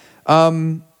yeah,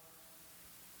 no,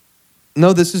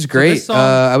 this is great. this song,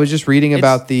 I was just reading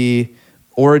about the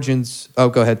origins. Oh,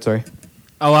 go ahead. Sorry.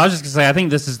 Oh, I was just gonna say, I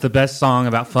think this is the best song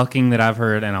about fucking that I've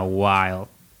heard in a while.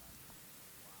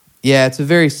 Yeah, it's a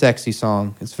very sexy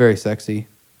song. It's very sexy.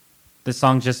 This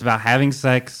song's just about having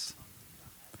sex,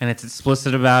 and it's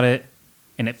explicit about it,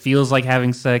 and it feels like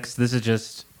having sex. This is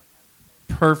just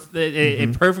perfect.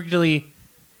 It perfectly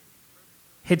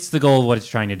hits the goal of what it's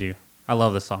trying to do. I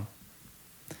love this song.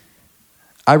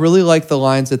 I really like the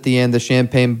lines at the end. The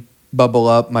champagne bubble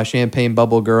up, my champagne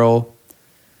bubble girl.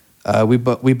 We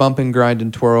bump and grind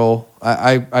and twirl.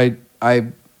 I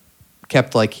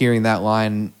kept like hearing that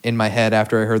line in my head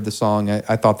after I heard the song.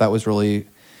 I thought that was really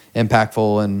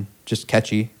impactful and just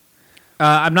catchy.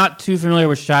 I'm not too familiar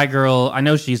with Shy Girl. I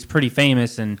know she's pretty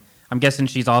famous, and I'm guessing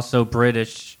she's also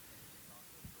British.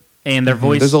 And their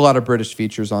voice, there's a lot of British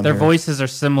features on their here. voices are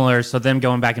similar, so them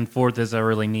going back and forth is a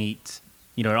really neat.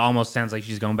 You know, it almost sounds like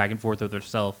she's going back and forth with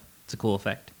herself. It's a cool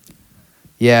effect.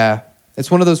 Yeah, it's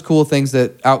one of those cool things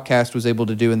that Outkast was able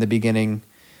to do in the beginning,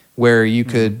 where you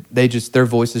could their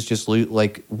voices just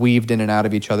like weaved in and out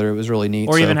of each other. It was really neat.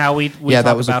 Or even how we yeah, talk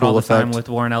that was about a cool all the time effect. with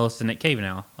Warren Ellis and Nick Cave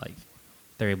now. Like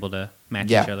they're able to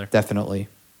match Yeah, each other. definitely.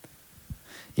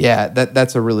 Yeah,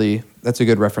 that's a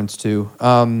good reference too.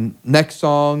 Next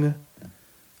song,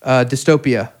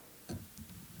 Dystopia.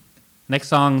 Next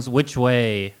song's Which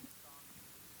Way.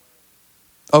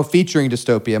 Oh, featuring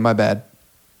Dystopia. My bad.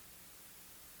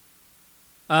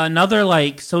 Another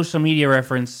like social media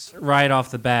reference right off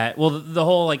the bat. Well, the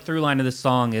whole like through line of this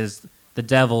song is the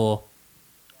devil,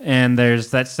 and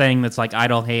there's that saying that's like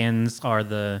idle hands are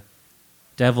the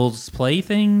devil's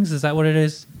playthings. Is that what it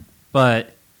is?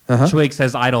 But Twig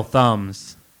says idle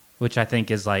thumbs, which I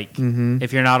think is like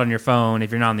if you're not on your phone,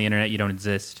 if you're not on the internet, you don't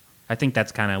exist. I think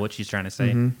that's kind of what she's trying to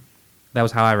say. That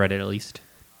was how I read it, at least.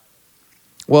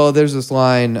 Well, there's this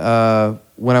line,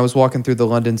 when I was walking through the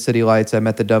London city lights, I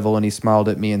met the devil and he smiled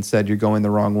at me and said, "You're going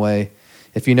the wrong way.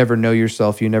 If you never know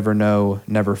yourself, you never know,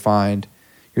 never find.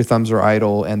 Your thumbs are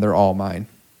idle and they're all mine."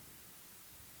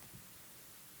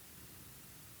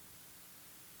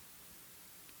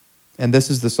 And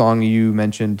this is the song you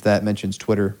mentioned that mentions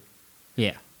Twitter.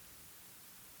 Yeah.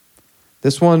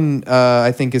 This one,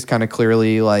 I think, is kind of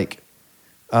clearly like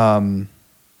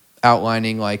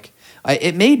outlining like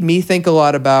it made me think a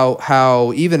lot about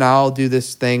how even I'll do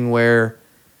this thing where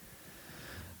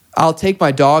I'll take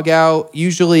my dog out,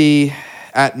 usually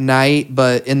at night,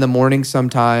 but in the morning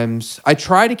sometimes. I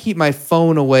try to keep my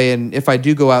phone away, and if I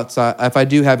do go outside, if I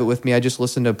do have it with me, I just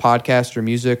listen to a podcast or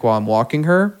music while I'm walking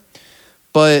her.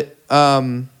 But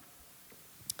there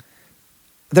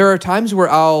are times where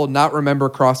I'll not remember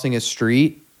crossing a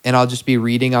street, and I'll just be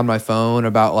reading on my phone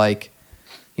about like,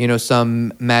 you know,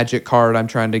 some magic card I'm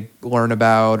trying to learn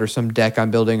about, or some deck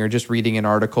I'm building, or just reading an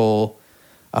article,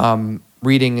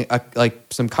 reading like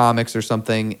some comics or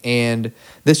something. And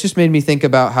this just made me think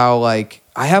about how like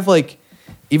I have like,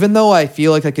 even though I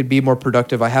feel like I could be more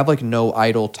productive, I have like no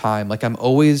idle time. Like I'm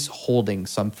always holding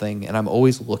something and I'm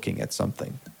always looking at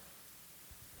something.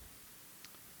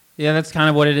 Yeah, that's kind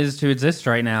of what it is to exist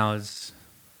right now, is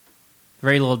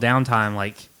very little downtime.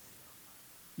 Like,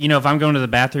 you know, if I'm going to the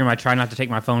bathroom, I try not to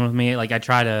take my phone with me. Like I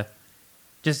try to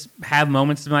just have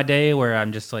moments in my day where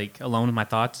I'm just like alone with my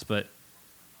thoughts, but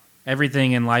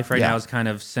everything in life right now is kind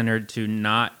of centered to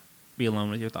not be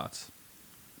alone with your thoughts.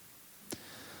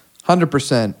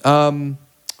 100%.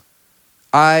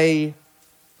 I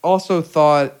also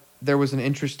thought there was an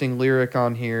interesting lyric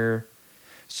on here.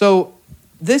 So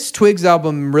this Twigs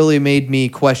album really made me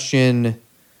question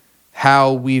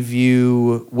how we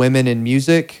view women in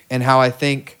music, and how I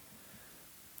think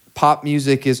pop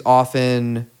music is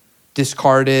often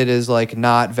discarded as like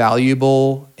not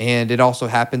valuable, and it also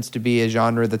happens to be a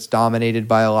genre that's dominated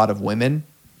by a lot of women,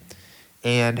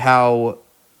 and how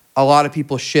a lot of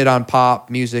people shit on pop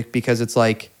music because it's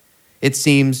like it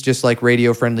seems just like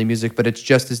radio friendly music, but it's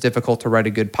just as difficult to write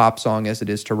a good pop song as it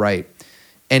is to write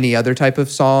any other type of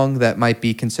song that might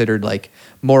be considered like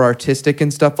more artistic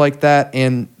and stuff like that.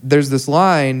 And there's this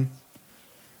line,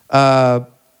 there's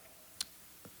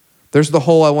the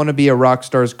whole I want to be a rock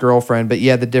star's girlfriend, but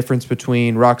yeah, the difference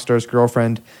between rock star's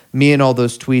girlfriend, me and all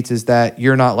those tweets is that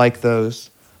you're not like those.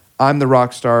 I'm the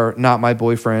rock star, not my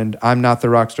boyfriend. I'm not the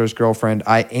rock star's girlfriend.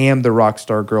 I am the rock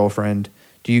star girlfriend.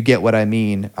 Do you get what I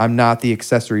mean? I'm not the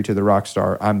accessory to the rock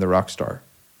star. I'm the rock star.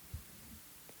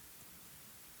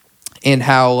 And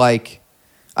how, like,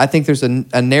 I think there's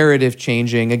a narrative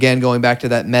changing, again, going back to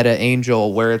that Meta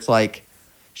Angel, where it's like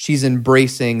she's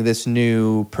embracing this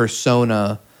new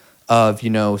persona of,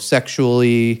 you know,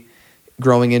 sexually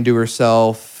growing into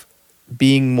herself,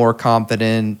 being more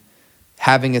confident,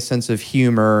 having a sense of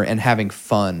humor, and having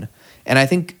fun. And I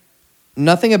think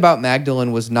nothing about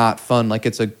Magdalene was not fun. Like,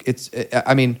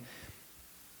 I mean,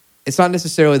 it's not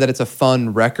necessarily that it's a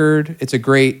fun record. It's a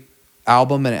great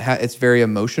album, and it's very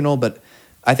emotional, but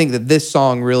I think that this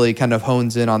song really kind of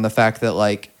hones in on the fact that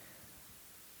like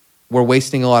we're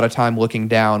wasting a lot of time looking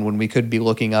down when we could be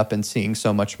looking up and seeing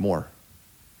so much more.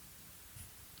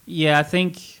 Yeah,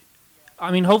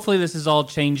 I mean, hopefully this is all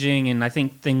changing, and I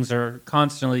think things are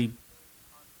constantly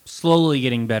slowly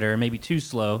getting better, maybe too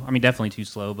slow. I mean, definitely too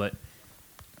slow, but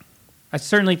I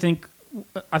think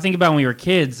about when we were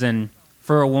kids, and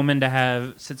for a woman to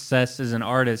have success as an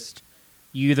artist,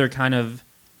 you either kind of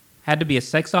had to be a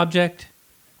sex object,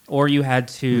 or you had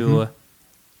to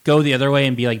go the other way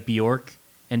and be like Bjork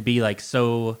and be like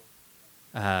so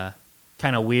kind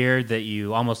of weird that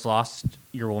you almost lost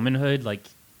your womanhood. Like,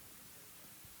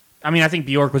 I mean, I think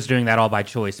Bjork was doing that all by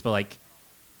choice, but like,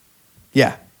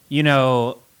 yeah, you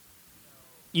know,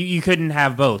 you couldn't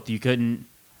have both. You couldn't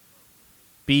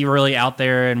be really out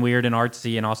there and weird and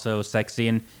artsy and also sexy.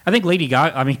 And I think Lady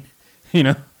Gaga, I mean, you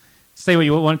know, say what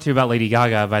you want to about Lady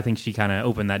Gaga, but I think she kind of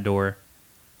opened that door.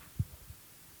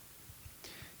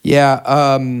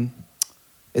 Yeah.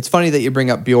 It's funny that you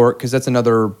bring up Bjork, because that's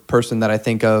another person that I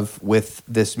think of with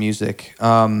this music.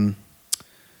 Do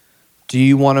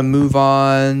you want to move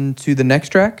on to the next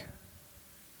track?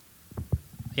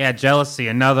 Yeah, Jealousy,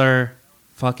 another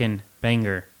fucking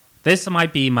banger. This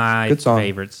might be my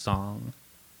favorite song.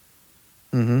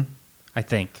 Mm-hmm. I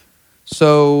think.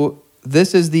 So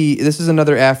this is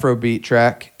another Afrobeat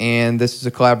track, and this is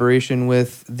a collaboration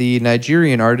with the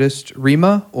Nigerian artist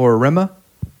Rema. Rema.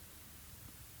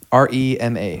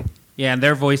 Yeah, and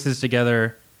their voices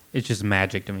together, it's just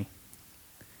magic to me.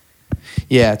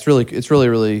 Yeah, it's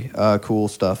really cool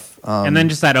stuff. And then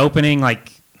just that opening,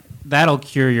 like, that'll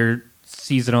cure your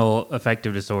seasonal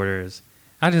affective disorders.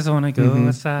 I just want to go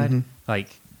outside. Mm-hmm. Like,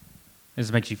 it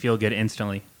just makes you feel good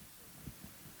instantly.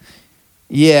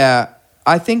 Yeah,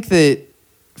 I think that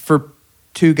for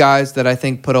two guys that I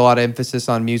think put a lot of emphasis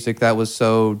on music that was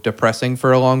so depressing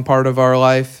for a long part of our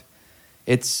life,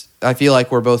 I feel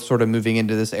like we're both sort of moving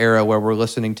into this era where we're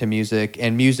listening to music,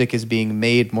 and music is being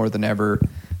made more than ever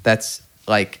that's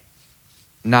like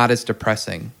not as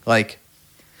depressing. Like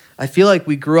I feel like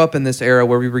we grew up in this era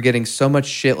where we were getting so much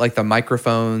shit like the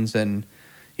microphones and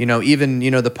even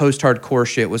the post-hardcore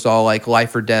shit was all like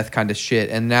life or death kind of shit.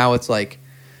 And now it's like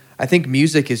I think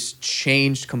music has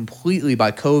changed completely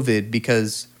by COVID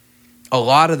because a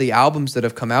lot of the albums that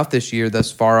have come out this year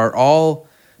thus far are all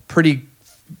pretty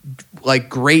like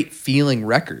great feeling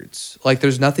records. Like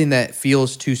there's nothing that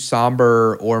feels too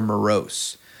somber or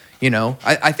morose.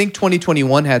 I think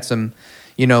 2021 had some,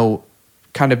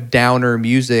 kind of downer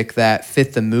music that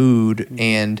fit the mood.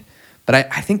 But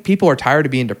I think people are tired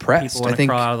of being depressed. People want to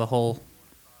crawl out of the hole.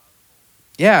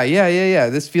 Yeah.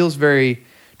 This feels very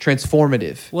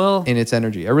transformative in its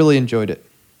energy. I really enjoyed it.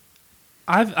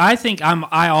 I think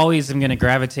I always am going to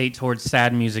gravitate towards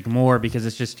sad music more because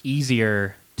it's just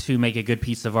easier to make a good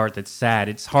piece of art that's sad.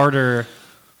 It's harder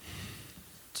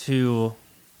to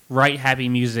write happy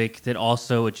music that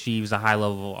also achieves a high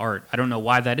level of art. I don't know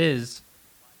why that is,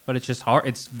 but it's just hard.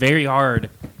 It's very hard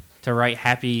to write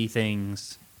happy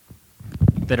things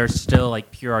that are still like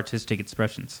pure artistic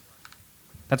expressions.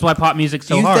 That's why pop music's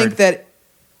so hard.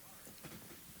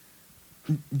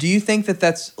 Do you think that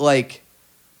that's like...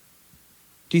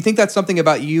 Do you think that's something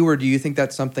about you, or do you think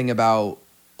that's something about,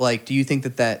 like, do you think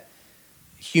that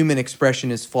human expression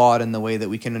is flawed in the way that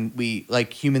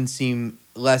humans seem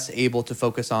less able to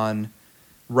focus on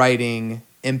writing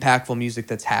impactful music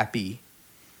that's happy?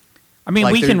 I mean,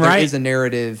 like we can write... There is a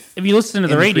narrative. If you listen to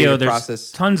the radio, there's process.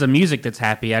 Tons of music that's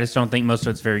happy. I just don't think most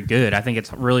of it's very good. I think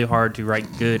it's really hard to write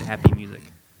good, happy music.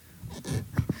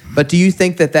 But do you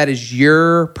think that is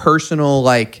your personal,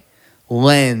 like...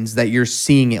 lens that you're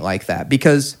seeing it like that?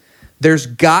 Because there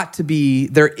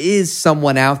is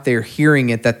someone out there hearing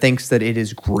it that thinks that it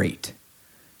is great.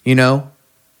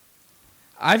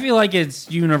 I feel like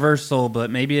it's universal, but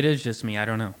maybe it is just me. I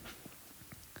don't know.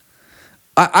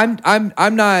 I'm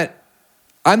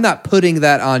not putting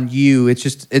that on you. It's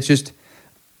just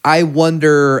I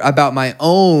wonder about my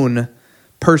own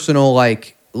personal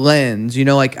like lens.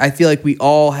 Like I feel like we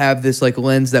all have this like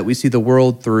lens that we see the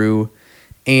world through.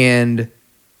 And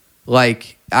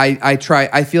like I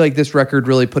feel like this record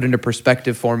really put into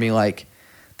perspective for me like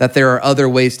that there are other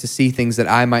ways to see things that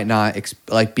I might not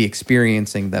be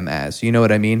experiencing them as. You know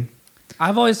what I mean?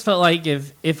 I've always felt like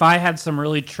if I had some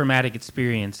really traumatic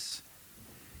experience,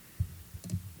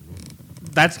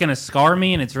 that's going to scar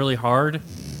me and it's really hard.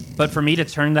 But for me to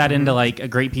turn that into like a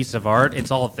great piece of art, it's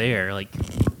all there. Like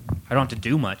I don't have to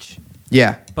do much.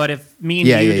 Yeah. But if me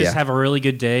and you just have a really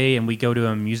good day and we go to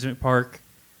an amusement park,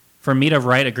 for me to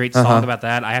write a great song about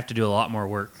that, I have to do a lot more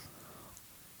work.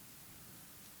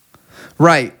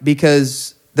 Right,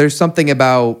 because there's something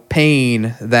about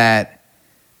pain that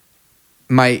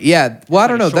might. Yeah, well, I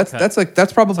don't know.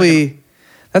 That's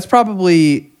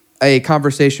probably a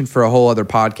conversation for a whole other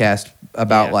podcast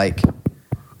about like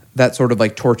that sort of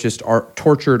like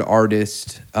tortured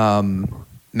artist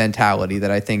mentality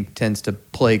that I think tends to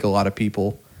plague a lot of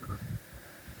people.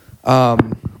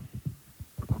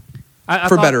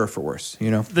 For better or for worse,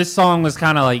 This song was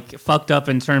kind of like fucked up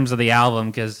in terms of the album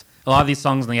because a lot of these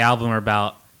songs on the album are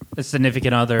about a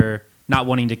significant other not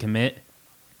wanting to commit.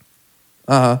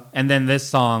 And then this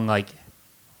song, like,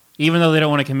 even though they don't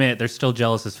want to commit, they're still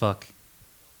jealous as fuck.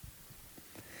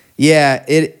 Yeah,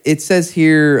 it says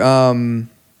here. Oh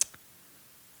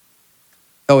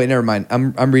wait, never mind.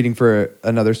 I'm reading for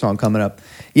another song coming up.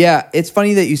 Yeah, it's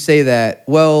funny that you say that.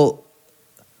 Well,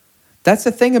 that's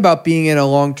the thing about being in a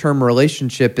long-term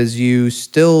relationship is you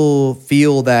still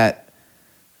feel that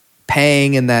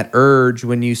pang and that urge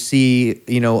when you see,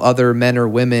 other men or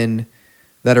women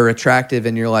that are attractive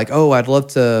and you're like, oh, I'd love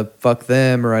to fuck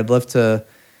them or I'd love to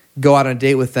go out on a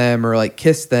date with them or like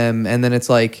kiss them. And then it's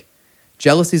like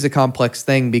jealousy is a complex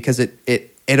thing because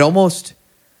it almost,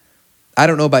 I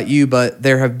don't know about you, but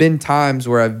there have been times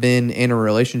where I've been in a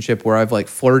relationship where I've like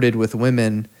flirted with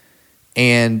women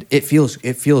and it feels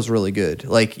really good.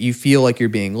 Like you feel like you're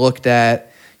being looked at.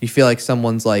 You feel like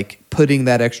someone's like putting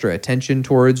that extra attention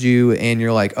towards you, and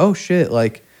you're like, oh shit,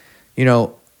 like,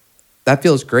 that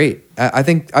feels great. I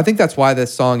think that's why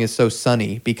this song is so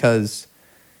sunny because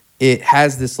it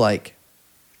has this like,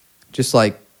 just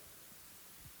like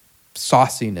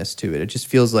sauciness to it. It just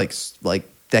feels like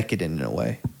decadent in a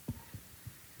way.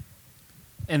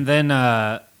 And then,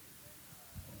 and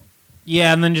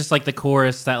then just like the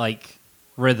chorus, that like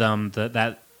rhythm,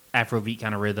 that Afrobeat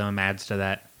kind of rhythm adds to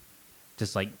that,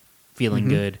 just like feeling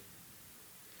good.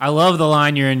 I love the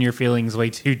line, "You're in your feelings way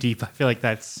too deep." I feel like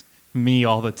that's me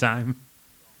all the time.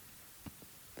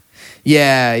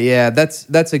 Yeah,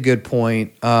 that's a good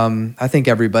point. I think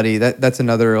everybody that's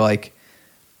another like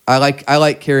I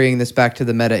like carrying this back to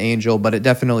the Meta Angel, but it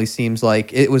definitely seems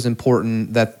like it was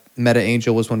important that Meta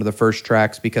Angel was one of the first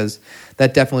tracks, because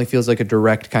that definitely feels like a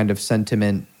direct kind of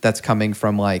sentiment that's coming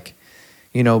from, like,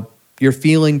 you know, you're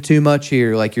feeling too much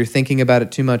here, like you're thinking about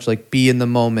it too much, like be in the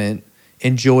moment,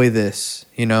 enjoy this,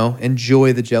 you know,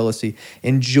 enjoy the jealousy,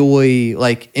 enjoy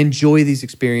these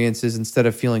experiences instead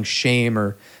of feeling shame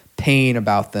or pain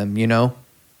about them, you know?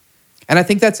 And I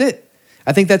think that's it.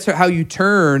 I think that's how you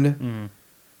turn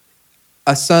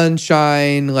a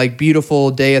sunshine, like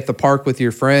beautiful day at the park with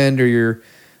your friend or your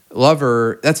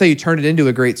lover. That's how you turn it into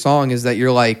a great song, is that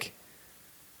you're like,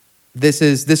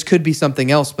 this could be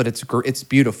something else, but it's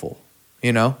beautiful,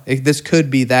 you know? This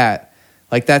could be that.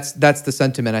 Like that's the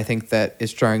sentiment I think that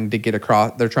is trying to get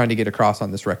across. They're trying to get across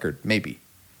on this record, maybe.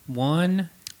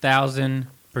 1,000%.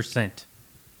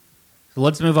 So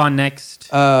let's move on next.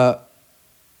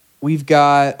 We've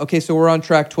got, so we're on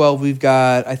track 12. We've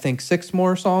got, I think, 6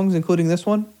 more songs, including this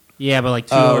one. Yeah, but like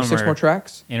 2 of them 6 more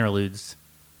tracks. Interludes.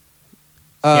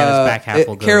 Yeah, this back half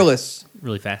will go Careless,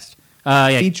 really fast.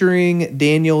 Yeah. Featuring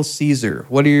Daniel Caesar.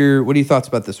 What are your thoughts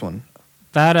about this one?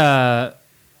 That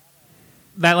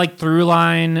like through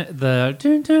line,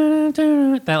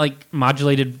 that like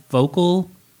modulated vocal.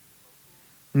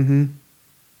 Mm-hmm.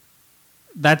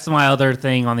 That's my other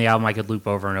thing on the album I could loop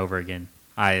over and over again.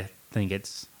 I think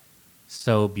it's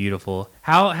so beautiful.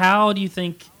 How do you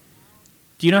think?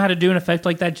 Do you know how to do an effect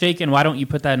like that, Jake? And why don't you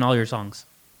put that in all your songs?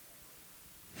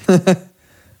 Yeah,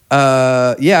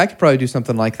 I could probably do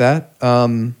something like that.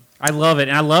 I love it,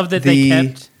 and I love that they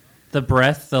kept the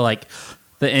breath,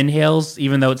 the inhales,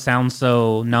 even though it sounds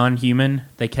so non-human.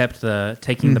 They kept the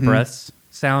taking the breaths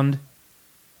sound,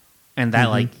 and that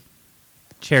like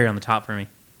cherry on the top for me.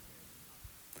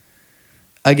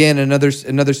 Again, another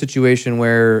situation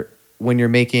where when you're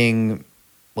making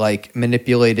like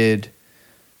manipulated,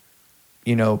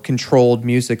 you know, controlled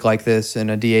music like this in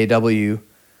a DAW, you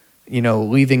know,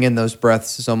 leaving in those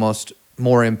breaths is almost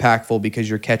more impactful because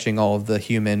you're catching all of the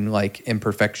human like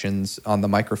imperfections on the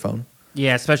microphone.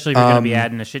 Yeah, especially if you're going to be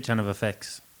adding a shit ton of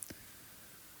effects.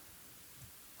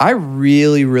 I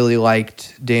really, really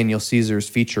liked Daniel Caesar's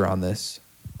feature on this.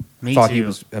 Me Thought too. he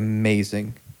was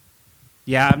amazing.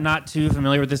 Yeah, I'm not too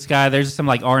familiar with this guy. There's some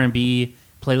like R&B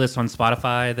playlists on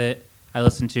Spotify that I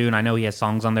listen to, and I know he has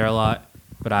songs on there a lot,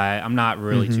 but I'm not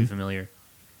really too familiar.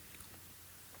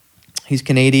 He's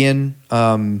Canadian.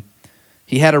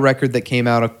 He had a record that came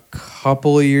out a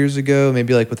couple of years ago,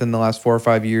 maybe like within the last 4 or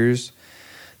 5 years,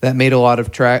 that made a lot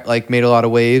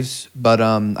of waves, but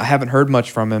I haven't heard much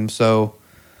from him, so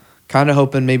kind of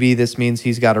hoping maybe this means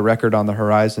he's got a record on the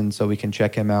horizon so we can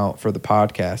check him out for the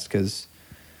podcast, because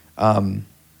I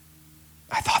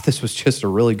thought this was just a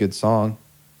really good song.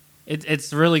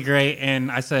 It's really great, and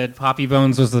I said Poppy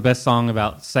Bones was the best song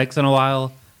about sex in a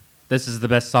while. This is the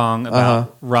best song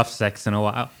about rough sex in a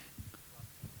while.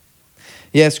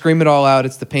 Yeah, scream it all out.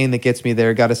 It's the pain that gets me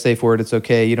there. Got a safe word. It's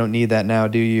okay. You don't need that now,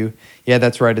 do you? Yeah,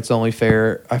 that's right. It's only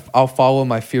fair. I'll follow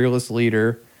my fearless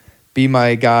leader. Be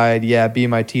my guide. Yeah, be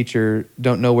my teacher.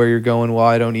 Don't know where you're going. Well,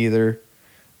 I don't either.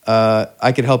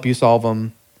 I could help you solve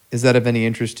them. Is that of any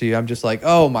interest to you? I'm just like,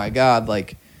 oh my God,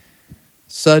 like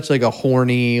such like a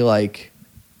horny like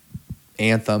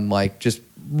anthem, like just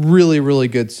really, really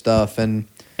good stuff. And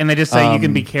they just say you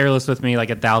can be careless with me like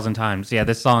 1,000 times. Yeah,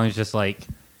 this song is just like,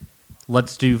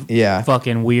 let's do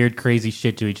fucking weird, crazy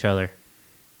shit to each other.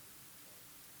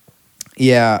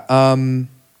 Yeah.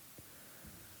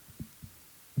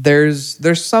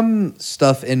 There's some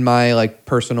stuff in my like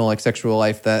personal like sexual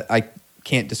life that I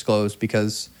can't disclose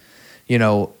because, you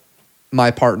know,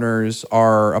 my partners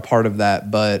are a part of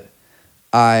that, but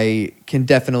I can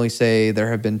definitely say there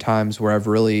have been times where I've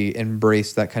really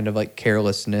embraced that kind of like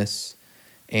carelessness,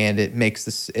 and it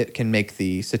can make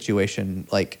the situation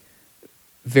like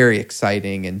very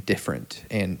exciting and different,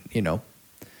 and you know,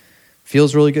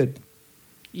 feels really good.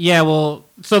 Yeah, well,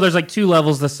 so there's like 2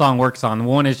 levels this song works on.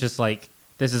 One is just like,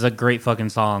 this is a great fucking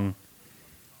song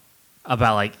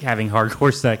about like having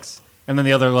hardcore sex, and then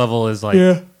the other level is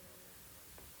like,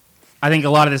 I think a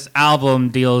lot of this album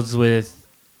deals with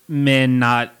men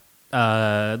not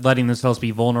letting themselves be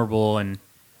vulnerable, and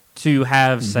to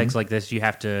have sex like this, you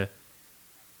have to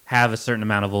have a certain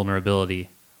amount of vulnerability.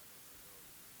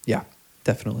 Yeah,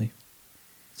 definitely.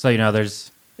 So, you know,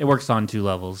 it works on 2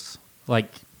 levels.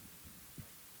 Like,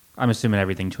 I'm assuming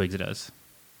everything Twigs does.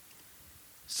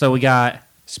 So we got...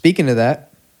 Speaking of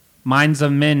that... Minds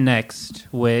of Men next,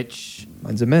 which...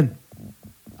 Minds of Men.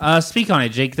 Speak on it,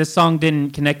 Jake. This song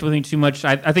didn't connect with me too much.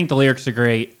 I think the lyrics are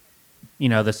great. You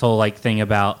know, this whole like thing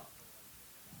about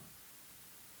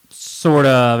sort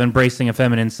of embracing a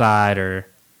feminine side or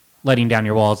letting down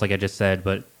your walls, like I just said,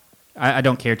 but I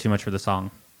don't care too much for the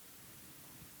song.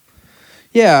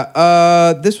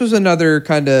 Yeah, this was another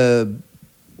kind of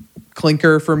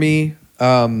clinker for me,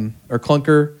 or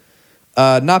clunker.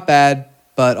 Not bad,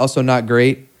 but also not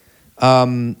great.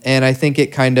 And I think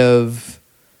it kind of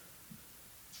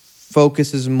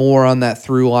focuses more on that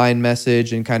through line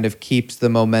message and kind of keeps the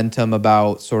momentum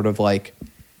about sort of like,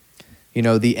 you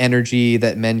know, the energy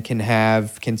that men can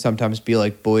have can sometimes be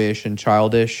like boyish and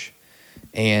childish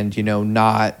and, you know,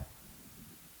 not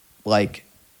like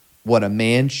what a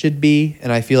man should be.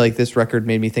 And I feel like this record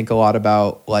made me think a lot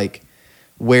about like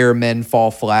where men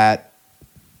fall flat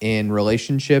in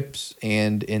relationships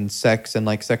and in sex and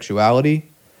like sexuality.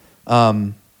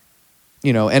 You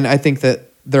know, and I think that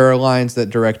there are lines that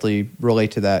directly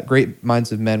relate to that. Great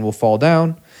minds of men will fall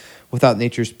down without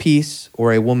nature's peace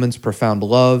or a woman's profound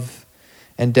love,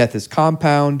 and death is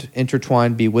compound,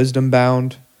 intertwined be wisdom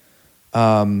bound.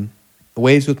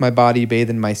 Waves with my body,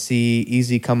 bathe in my sea,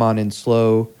 easy come on and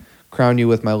slow, crown you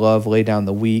with my love, lay down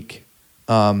the weak.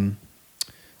 I'm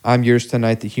yours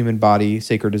tonight, the human body,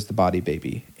 sacred is the body,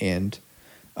 baby. And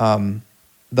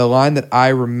the line that I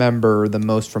remember the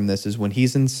most from this is when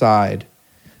he's inside,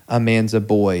 a man's a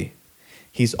boy.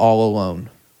 He's all alone.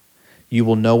 You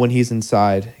will know when he's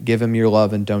inside. Give him your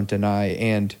love and don't deny.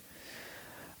 And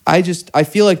I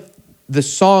feel like the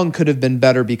song could have been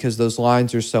better because those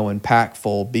lines are so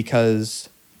impactful, because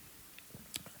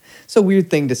it's a weird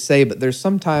thing to say, but there's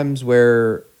some times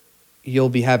where you'll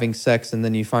be having sex and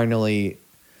then you finally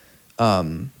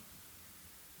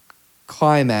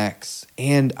climax,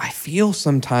 and I feel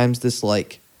sometimes this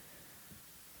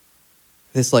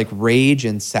rage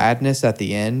and sadness at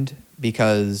the end,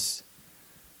 because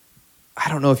I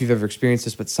don't know if you've ever experienced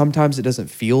this, but sometimes it doesn't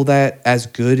feel that as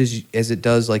good as it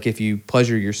does like if you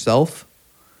pleasure yourself.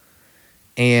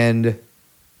 And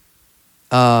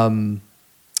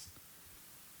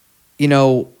you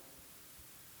know,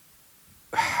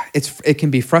 it can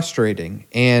be frustrating,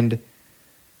 and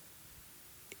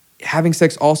having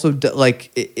sex also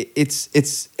like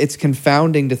it's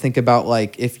confounding to think about,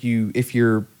 like if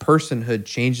your personhood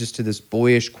changes to this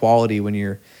boyish quality when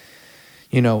you're,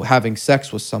 you know, having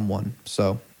sex with someone.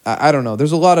 So I don't know. There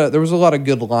was a lot of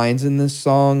good lines in this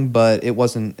song, but it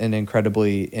wasn't an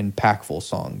incredibly impactful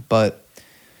song. But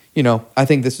you know, I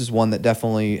think this is one that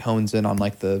definitely hones in on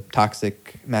like the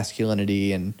toxic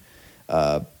masculinity and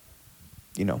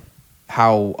you know,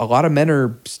 how a lot of men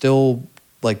are still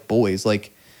like boys.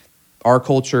 Like our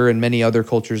culture and many other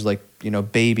cultures, like, you know,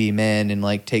 baby men and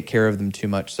like take care of them too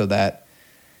much, so that,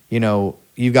 you know,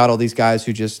 you've got all these guys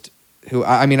who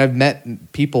I mean, I've met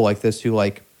people like this who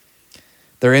like,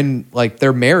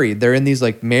 they're married. They're in these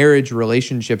like marriage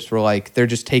relationships where like they're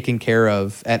just taken care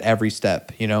of at every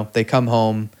step. You know, they come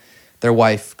home, their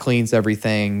wife cleans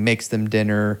everything, makes them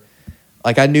dinner.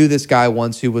 Like I knew this guy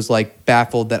once who was like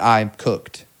baffled that I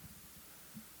cooked.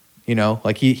 You know,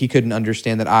 like he couldn't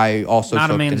understand that I also Not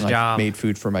cooked a man's and like job. made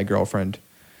food for my girlfriend.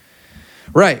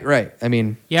 Right. I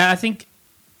mean, Yeah, I think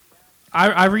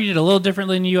I read it a little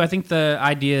differently than you. I think the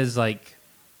idea is like,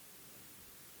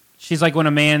 she's like, when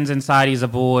a man's inside, he's a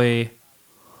boy,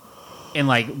 and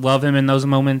like love him in those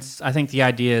moments. I think the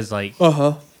idea is like,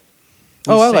 oh,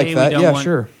 I like that. Yeah,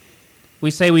 sure.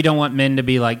 We say we don't want men to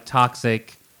be like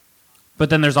toxic, but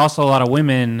then there's also a lot of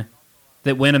women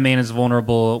that when a man is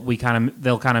vulnerable,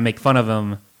 they'll kind of make fun of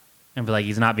him and be like,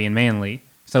 he's not being manly.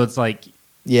 So it's like,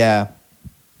 yeah,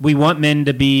 we want men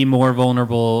to be more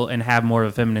vulnerable and have more of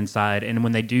a feminine side, and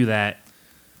when they do that,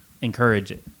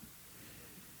 encourage it.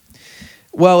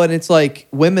 Well, and it's like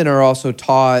women are also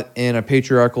taught in a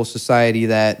patriarchal society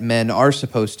that men are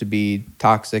supposed to be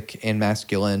toxic and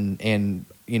masculine, and,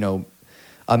 you know,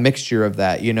 a mixture of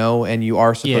that, you know, and you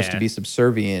are supposed to be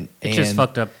subservient. It's and just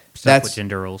fucked up stuff with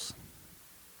gender roles.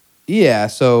 Yeah,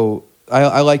 so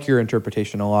I like your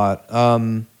interpretation a lot.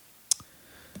 All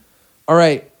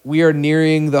right, we are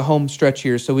nearing the home stretch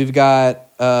here, so we've got,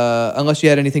 unless you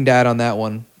had anything to add on that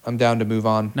one, I'm down to move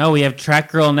on. No, we have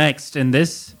Track Girl next, and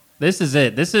this is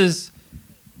it. This is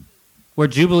where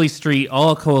Jubilee Street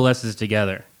all coalesces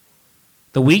together.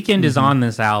 The Weeknd is on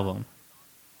this album.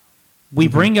 We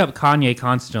bring up Kanye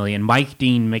constantly, and Mike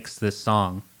Dean mixed this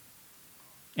song.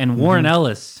 And Warren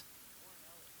Ellis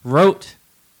wrote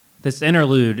this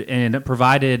interlude and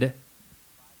provided,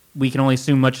 we can only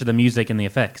assume, much of the music and the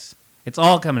effects. It's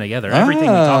all coming together. Everything we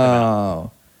talk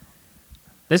about.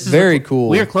 This is very cool.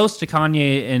 We are close to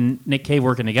Kanye and Nick Cave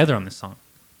working together on this song.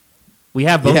 We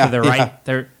have both of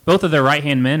their both of their right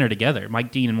hand men are together,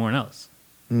 Mike Dean and Warren Ellis.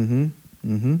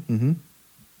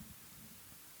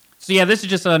 So yeah, this is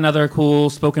just another cool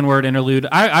spoken word interlude.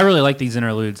 I really like these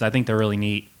interludes. I think they're really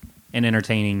neat. and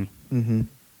entertaining. Mm-hmm.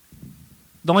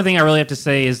 The only thing I really have to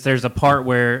say is there's a part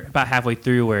where about halfway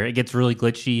through where it gets really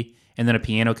glitchy and then a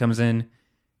piano comes in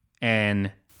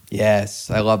and Yes,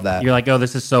 I love that. you're like, oh,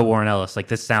 this is so Warren Ellis. Like,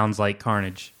 this sounds like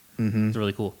Carnage. Mm-hmm. It's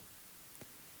really cool.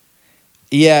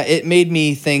 Yeah, it made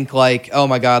me think like, oh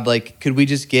my God, like, could we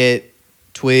just get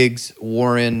Twigs,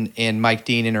 Warren, and Mike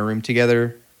Dean in a room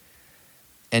together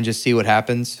and just see what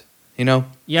happens, you know?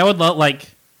 Yeah, I would love,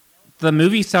 like, the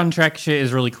movie soundtrack shit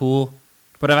is really cool,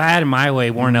 but if I had it my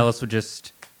way, Warren Ellis would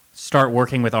just start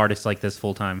working with artists like this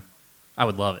full time. I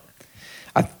would love it.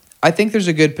 I think there's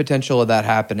a good potential of that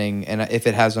happening, and if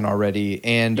it hasn't already.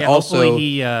 And Yeah, also,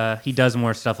 hopefully he does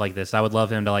more stuff like this. I would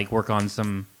love him to, like, work on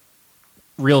some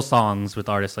real songs with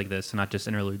artists like this and not just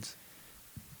interludes.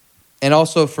 and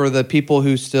also for the people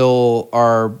who still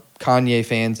are Kanye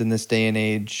fans in this day and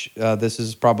age, this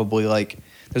is probably like,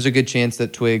 there's a good chance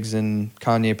that Twigs and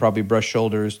Kanye probably brushed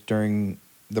shoulders during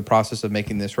the process of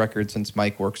making this record, since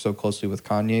Mike works so closely with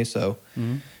Kanye. So,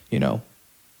 you know,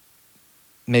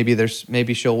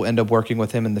 maybe she'll end up working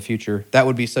with him in the future. That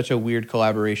would be such a weird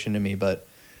collaboration to me, but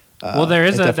Well, there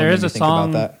is it definitely made a me think song.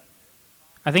 about that.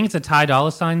 I think it's a Ty Dolla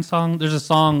 $ign song. There's a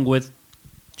song with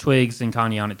Twigs and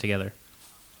Kanye on it together.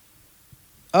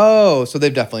 Oh, so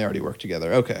they've definitely already worked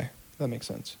together. Okay, that makes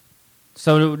sense.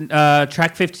 So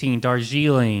track 15,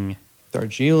 Darjeeling.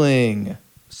 Darjeeling.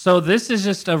 So this is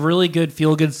just a really good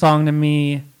feel-good song to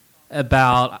me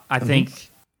about, I think,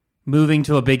 moving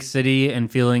to a big city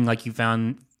and feeling like you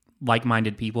found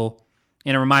like-minded people.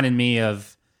 And it reminded me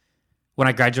of when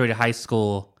I graduated high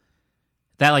school.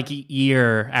 That like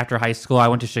year after high school, I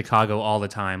went to Chicago all the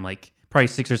time, like probably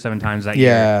 6 or 7 times that year.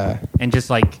 Yeah. And just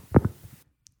like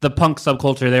the punk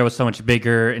subculture there was so much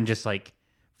bigger, and just like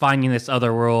finding this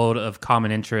other world of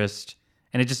common interest.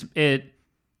 And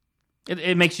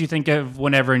it makes you think of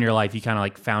whenever in your life you kind of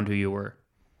like found who you were.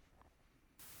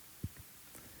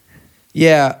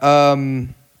 Yeah,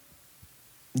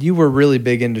 you were really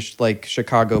big into like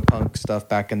Chicago punk stuff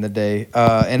back in the day,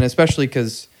 and especially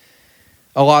because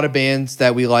a lot of bands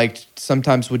that we liked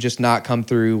sometimes would just not come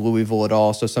through Louisville at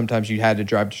all. So sometimes you had to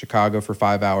drive to Chicago for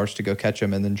 5 hours to go catch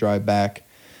them and then drive back.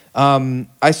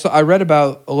 I read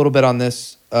about a little bit on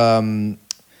this,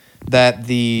 that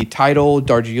the title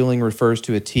Darjeeling refers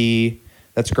to a tea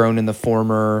that's grown in the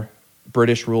former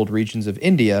British-ruled regions of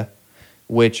India,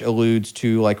 which alludes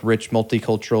to like rich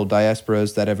multicultural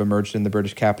diasporas that have emerged in the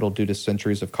British capital due to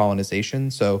centuries of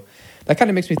colonization. So that kind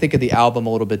of makes me think of the album a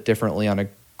little bit differently on a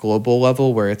global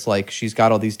level, where it's like she's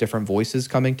got all these different voices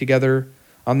coming together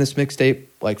on this mixtape,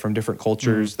 like from different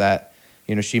cultures that,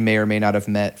 you know, she may or may not have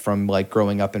met from like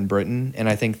growing up in Britain. And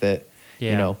I think that,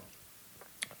 you know,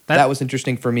 that was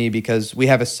interesting for me because we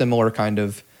have a similar kind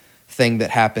of thing that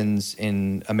happens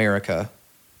in America.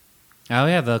 Oh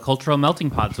yeah, the cultural melting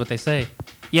pot is what they say.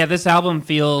 Yeah, this album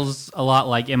feels a lot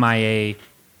like MIA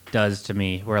does to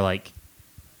me, where like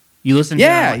you listen to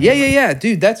Yeah,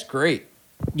 dude, that's great.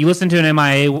 You listen to an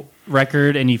MIA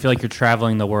record and you feel like you're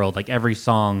traveling the world. Like every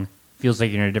song feels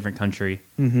like you're in a different country.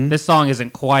 This song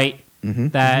isn't quite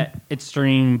that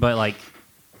extreme, but like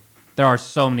there are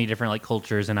so many different like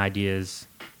cultures and ideas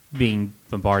being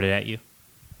bombarded at you.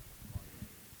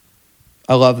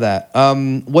 I love that.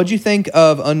 What'd you think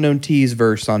of Unknown T's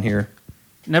verse on here?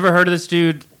 Never heard of this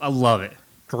dude. I love it.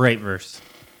 Great verse.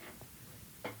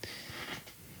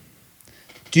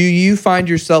 Do you find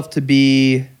yourself to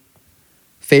be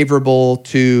favorable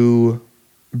to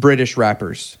British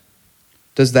rappers?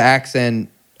 Does the accent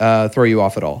throw you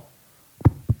off at all?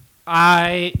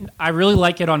 I really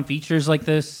like it on features like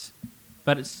this,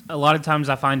 but it's a lot of times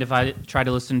I find if I try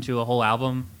to listen to a whole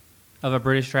album of a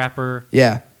British rapper,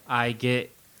 I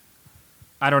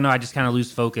don't know, I just kind of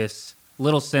lose focus.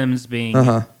 Little Sims being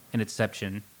an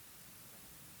exception.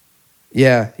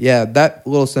 Yeah, that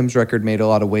Little Sims record made a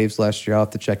lot of waves last year. I'll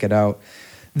have to check it out.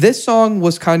 This song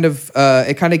was kind of,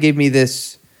 it kind of gave me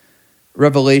this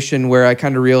revelation where I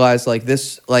kind of realized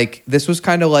this was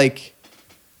kind of like,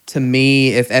 to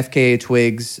me, if FKA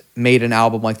Twigs made an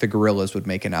album like the Gorillaz would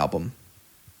make an album.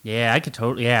 Yeah, I could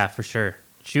totally, for sure.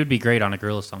 She would be great on a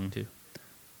Gorillaz song too.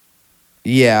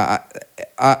 Yeah,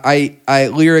 I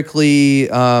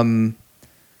lyrically, I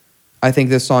think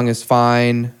this song is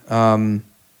fine. And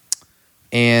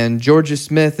Georgia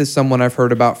Smith is someone I've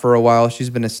heard about for a while. She's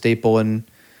been a staple in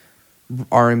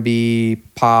R&B,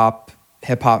 pop,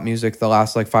 hip hop music the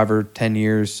last 5 or 10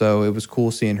 years. So it was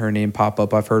cool seeing her name pop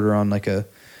up. I've heard her on a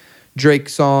Drake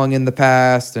song in the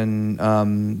past,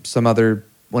 and some other.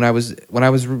 When I was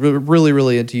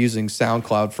really into using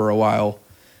SoundCloud for a while,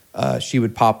 she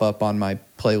would pop up on my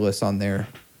playlist on there.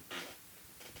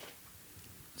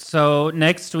 So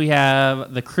next we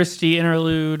have the Christie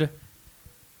interlude.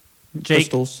 Jake,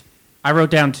 Crystals. I wrote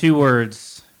down 2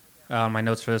 words on my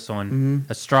notes for this one.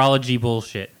 Mm-hmm. Astrology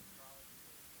bullshit.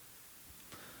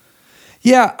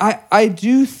 Yeah, I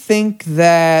do think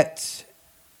that.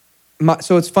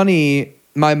 So it's funny.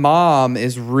 My mom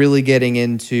is really getting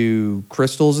into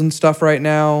crystals and stuff right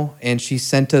now, and she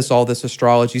sent us all this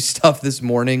astrology stuff this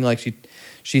morning. Like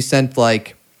she sent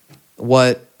like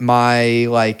what my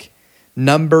like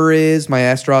number is, my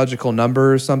astrological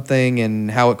number or something, and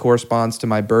how it corresponds to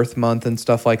my birth month and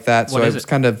stuff like that. So it was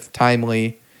kind of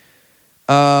timely.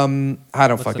 I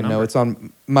don't fucking know. It's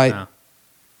on my. No.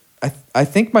 I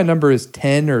think my number is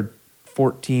 10 or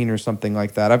 14 or something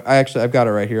like that. I've got it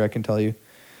right here. I can tell you.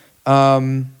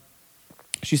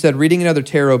 She said, reading another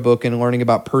tarot book and learning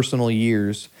about personal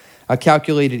years. I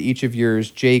calculated each of yours.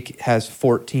 Jake has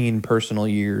 14 personal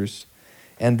years.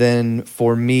 And then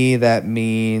for me, that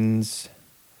means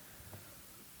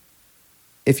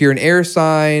if you're an air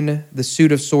sign, the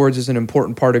Suit of Swords is an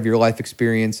important part of your life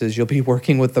experiences. You'll be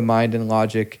working with the mind and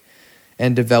logic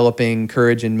and developing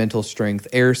courage and mental strength.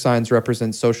 Air signs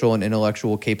represent social and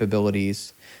intellectual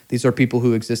capabilities. These are people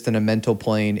who exist in a mental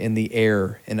plane in the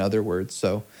air, in other words.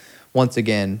 So, once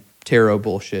again, tarot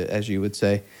bullshit, as you would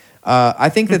say. I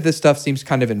think that this stuff seems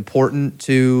kind of important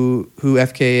to who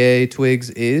FKA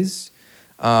Twigs is.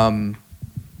 And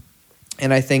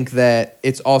I think that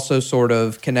it's also sort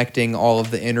of connecting all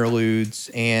of the interludes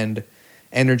and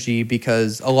energy,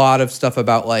 because a lot of stuff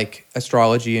about like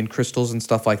astrology and crystals and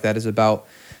stuff like that is about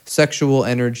sexual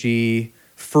energy,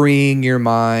 freeing your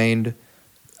mind,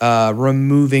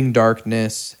 removing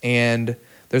darkness, and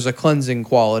there's a cleansing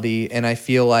quality. And I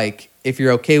feel like if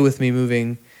you're okay with me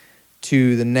moving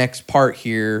to the next part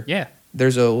here, yeah,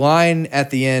 there's a line at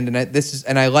the end,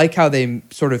 and I like how they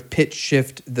sort of pitch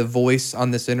shift the voice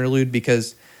on this interlude,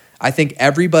 because I think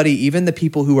everybody, even the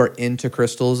people who are into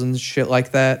crystals and shit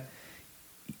like that,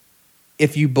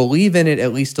 if you believe in it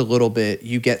at least a little bit,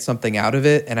 you get something out of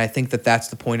it. And I think that that's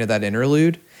the point of that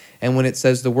interlude. And when it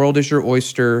says the world is your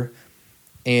oyster,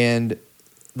 and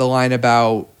the line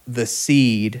about the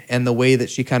seed and the way that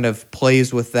she kind of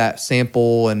plays with that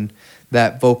sample and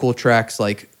that vocal tracks,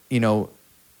 like, you know,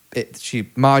 she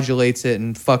modulates it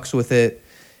and fucks with it.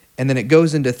 And then it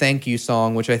goes into Thank You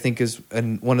Song, which I think is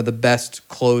one of the best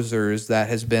closers that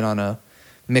has been on a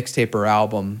mixtape or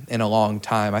album in a long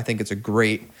time. I think it's a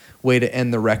great way to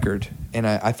end the record. And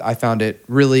I found it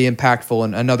really impactful,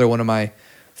 and another one of my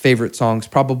favorite songs,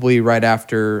 probably right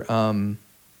after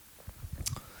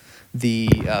the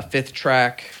 5th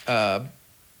track,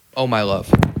 Oh My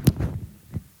Love.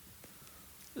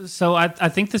 So I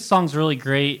think this song's really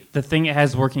great. The thing it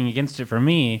has working against it for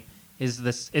me is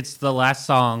this: it's the last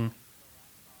song,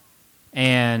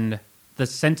 and the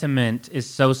sentiment is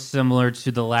so similar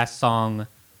to the last song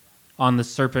on the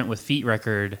Serpent with Feet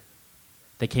record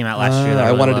that came out last year. That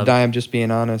I wanted to die. I'm just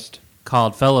being honest.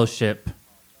 Called Fellowship.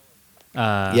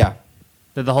 Yeah.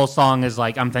 The whole song is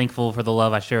like, I'm thankful for the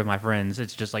love I share with my friends.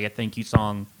 It's just like a thank you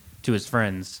song to his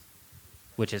friends,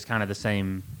 which is kind of the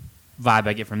same vibe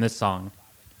I get from this song.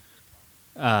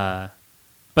 But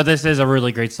this is a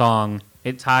really great song.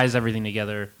 It ties everything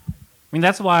together. I mean,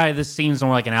 that's why this seems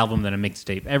more like an album than a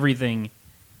mixtape. Everything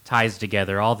ties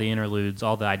together. All the interludes,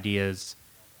 all the ideas.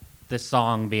 This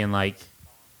song being like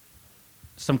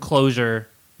some closure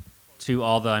to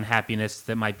all the unhappiness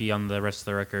that might be on the rest of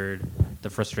the record, the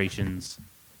frustrations.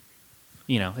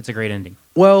 You know, it's a great ending.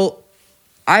 Well,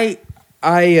 I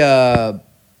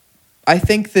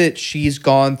think that she's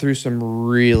gone through some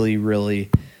really, really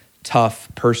tough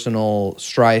personal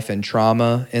strife and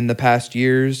trauma in the past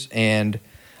years, and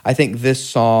I think this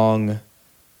song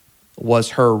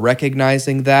was her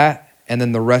recognizing that, and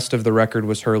then the rest of the record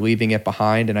was her leaving it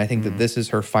behind, and I think that this is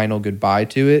her final goodbye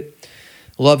to it.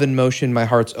 Love in motion, my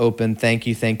heart's open, thank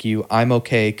you, I'm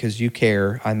okay, 'cause you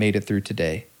care, I made it through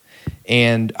today.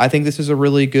 And I think this is a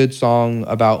really good song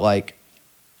about, like,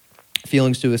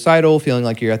 feeling suicidal, feeling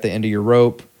like you're at the end of your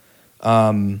rope.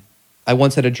 I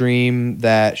once had a dream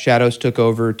that shadows took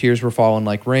over, tears were falling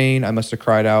like rain. I must have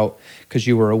cried out because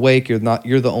you were awake. You're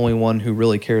the only one who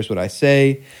really cares what I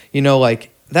say. You know, like,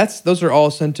 those are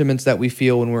all sentiments that we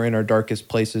feel when we're in our darkest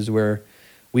places, where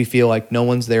we feel like no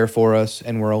one's there for us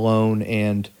and we're alone,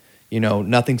 and, you know,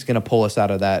 nothing's going to pull us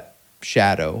out of that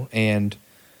shadow. And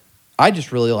I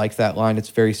just really like that line. It's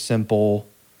very simple.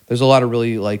 There's a lot of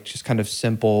really, like, just kind of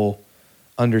simple,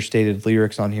 understated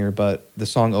lyrics on here, but the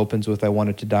song opens with, I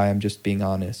wanted to die, I'm just being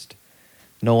honest.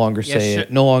 No longer say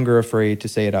it. No longer afraid to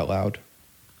say it out loud.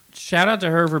 Shout out to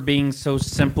her for being so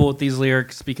simple with these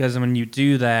lyrics, because when you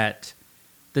do that,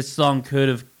 this song could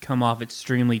have come off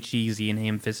extremely cheesy and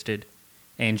ham-fisted,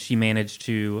 and she managed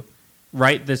to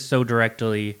write this so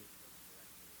directly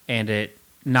and it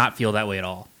not feel that way at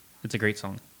all. It's a great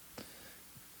song.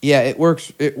 Yeah, it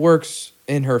works. It works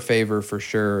in her favor for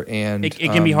sure, and it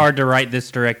can be hard to write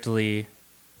this directly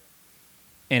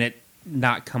and it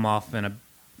not come off in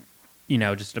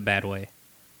a, just a bad way.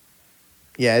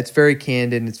 Yeah, it's very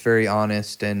candid, it's very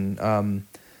honest, and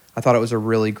I thought it was a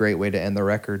really great way to end the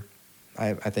record.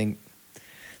 I think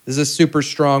this is a super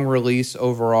strong release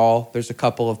overall. There's a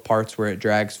couple of parts where it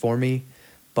drags for me,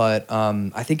 but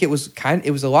I think it was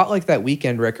a lot like that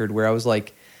Weeknd record where I was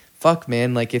like, fuck,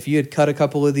 man, like if you had cut a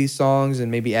couple of these songs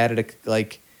and maybe added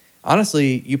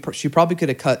honestly, she probably could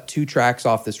have cut 2 tracks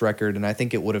off this record, and I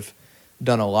think it would have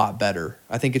done a lot better.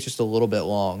 I think it's just a little bit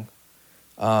long.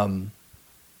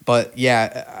 But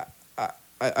yeah,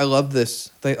 I love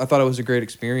this. I thought it was a great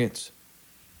experience.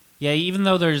 Yeah, even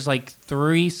though there's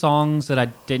 3 songs that I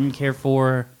didn't care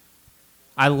for,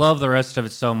 I love the rest of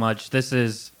it so much. This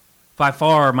is by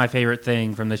far my favorite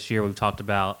thing from this year we've talked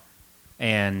about.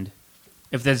 And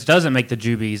if this doesn't make the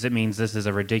Jubies, it means this is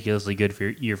a ridiculously good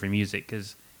year for music,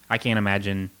 because I can't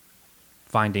imagine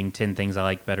finding 10 things I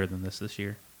like better than this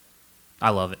year. I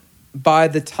love it. By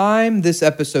the time this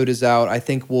episode is out, I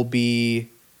think we'll be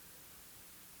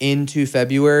into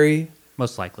February.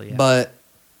 Most likely, yeah. But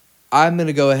I'm going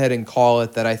to go ahead and call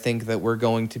it that I think that we're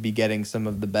going to be getting some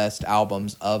of the best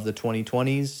albums of the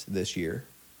 2020s this year.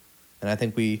 And I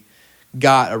think we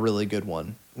got a really good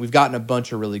one. We've gotten a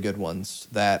bunch of really good ones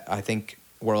that I think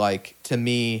were, to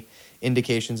me,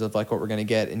 indications of, what we're going to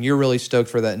get. And you're really stoked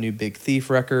for that new Big Thief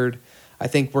record. I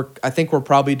think we're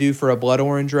probably due for a Blood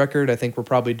Orange record. I think we're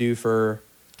probably due for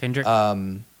Kendrick.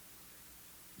 Probably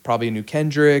a new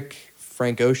Kendrick,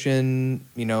 Frank Ocean,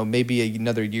 maybe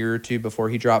another year or two before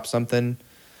he drops something.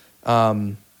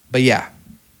 But yeah,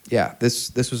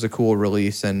 this was a cool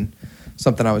release and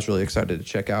something I was really excited to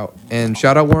check out. And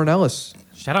shout out Warren Ellis.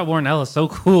 Shout out Warren Ellis, so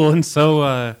cool and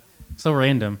so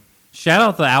random. Shout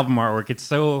out the album artwork. It's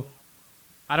so,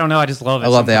 I don't know, I just love it. I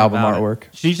love the album artwork.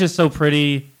 She's just so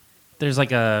pretty. There's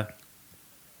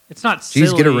it's not silly.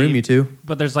 Jeez, get a room, you two.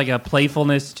 But there's a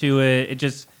playfulness to it. It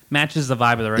just matches the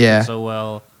vibe of the record so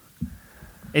well.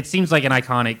 It seems like an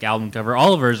iconic album cover.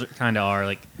 All of hers kind of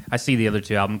are. I see the other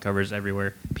 2 album covers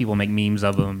everywhere. People make memes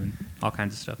of them and all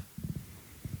kinds of stuff.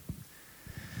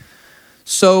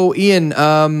 So, Ian,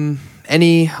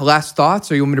 any last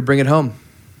thoughts, or you want me to bring it home?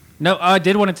 No, I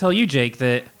did want to tell you, Jake,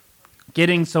 that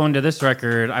getting so into this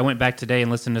record, I went back today and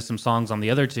listened to some songs on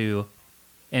the other 2,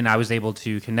 and I was able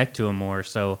to connect to them more.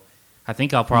 So I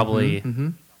think I'll probably,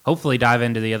 hopefully, dive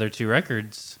into the other 2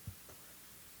 records.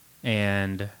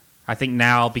 And I think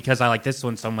now, because I like this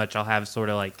one so much, I'll have sort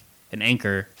of an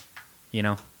anchor,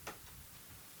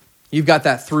 You've got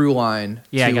that through line.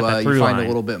 Yeah, I got that through you find line. A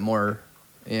little bit more.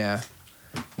 Yeah,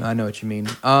 I know what you mean.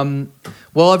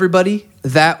 Well, everybody,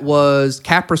 that was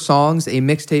Capra Songs, a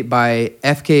mixtape by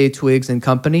FKA Twigs and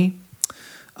Company.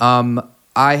 I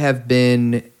have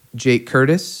been Jake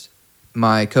Curtis.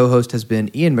 My co-host has been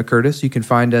Ian McCurtis. You can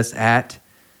find us at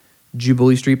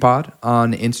Jubilee Street Pod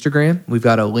on Instagram. We've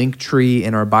got a link tree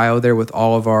in our bio there with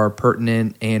all of our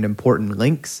pertinent and important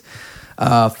links.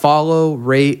 Follow,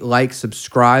 rate,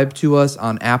 subscribe to us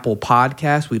on Apple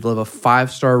Podcasts. We'd love a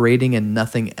 5-star rating and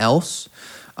nothing else.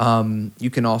 You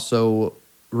can also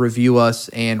review us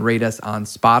and rate us on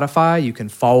Spotify. You can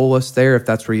follow us there if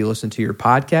that's where you listen to your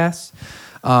podcasts.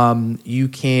 You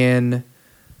can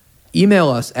email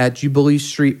us at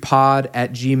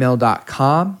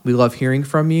jubileestreetpod@gmail.com. We love hearing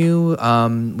from you.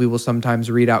 We will sometimes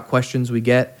read out questions we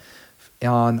get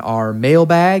on our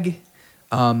mailbag.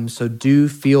 So do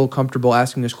feel comfortable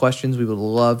asking us questions. We would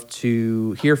love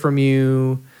to hear from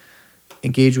you,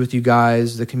 engage with you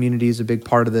guys. The community is a big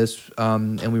part of this,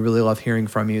 and we really love hearing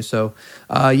from you. So,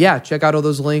 check out all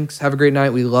those links. Have a great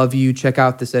night. We love you. Check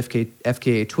out this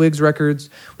FKA Twigs records.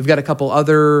 We've got a couple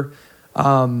other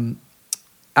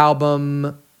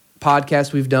album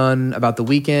podcasts we've done about The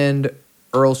Weeknd,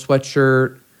 Earl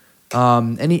Sweatshirt.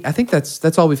 I think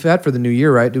that's all we've had for the new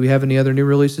year, right? Do we have any other new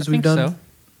releases we've done? So.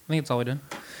 I think it's all we done.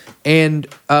 And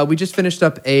we just finished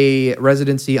up a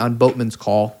residency on Boatman's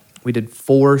Call. We did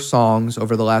 4 songs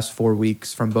over the last 4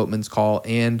 weeks from Boatman's Call,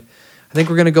 and I think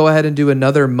we're going to go ahead and do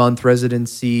another month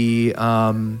residency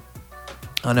on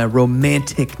a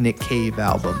romantic Nick Cave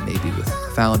album, maybe with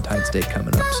Valentine's Day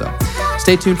coming up. So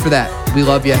stay tuned for that. We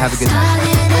love you. Have a good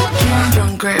night.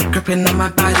 Strong grip gripping on my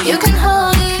body. You can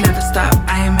hold it. Never stop.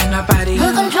 I am in a body.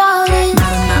 You control it.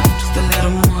 Not enough, just a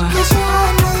little more. Cause you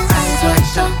want this. Eyes wide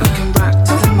shut, we can rock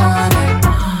till the morning.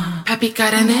 Happy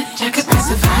got in it, check it.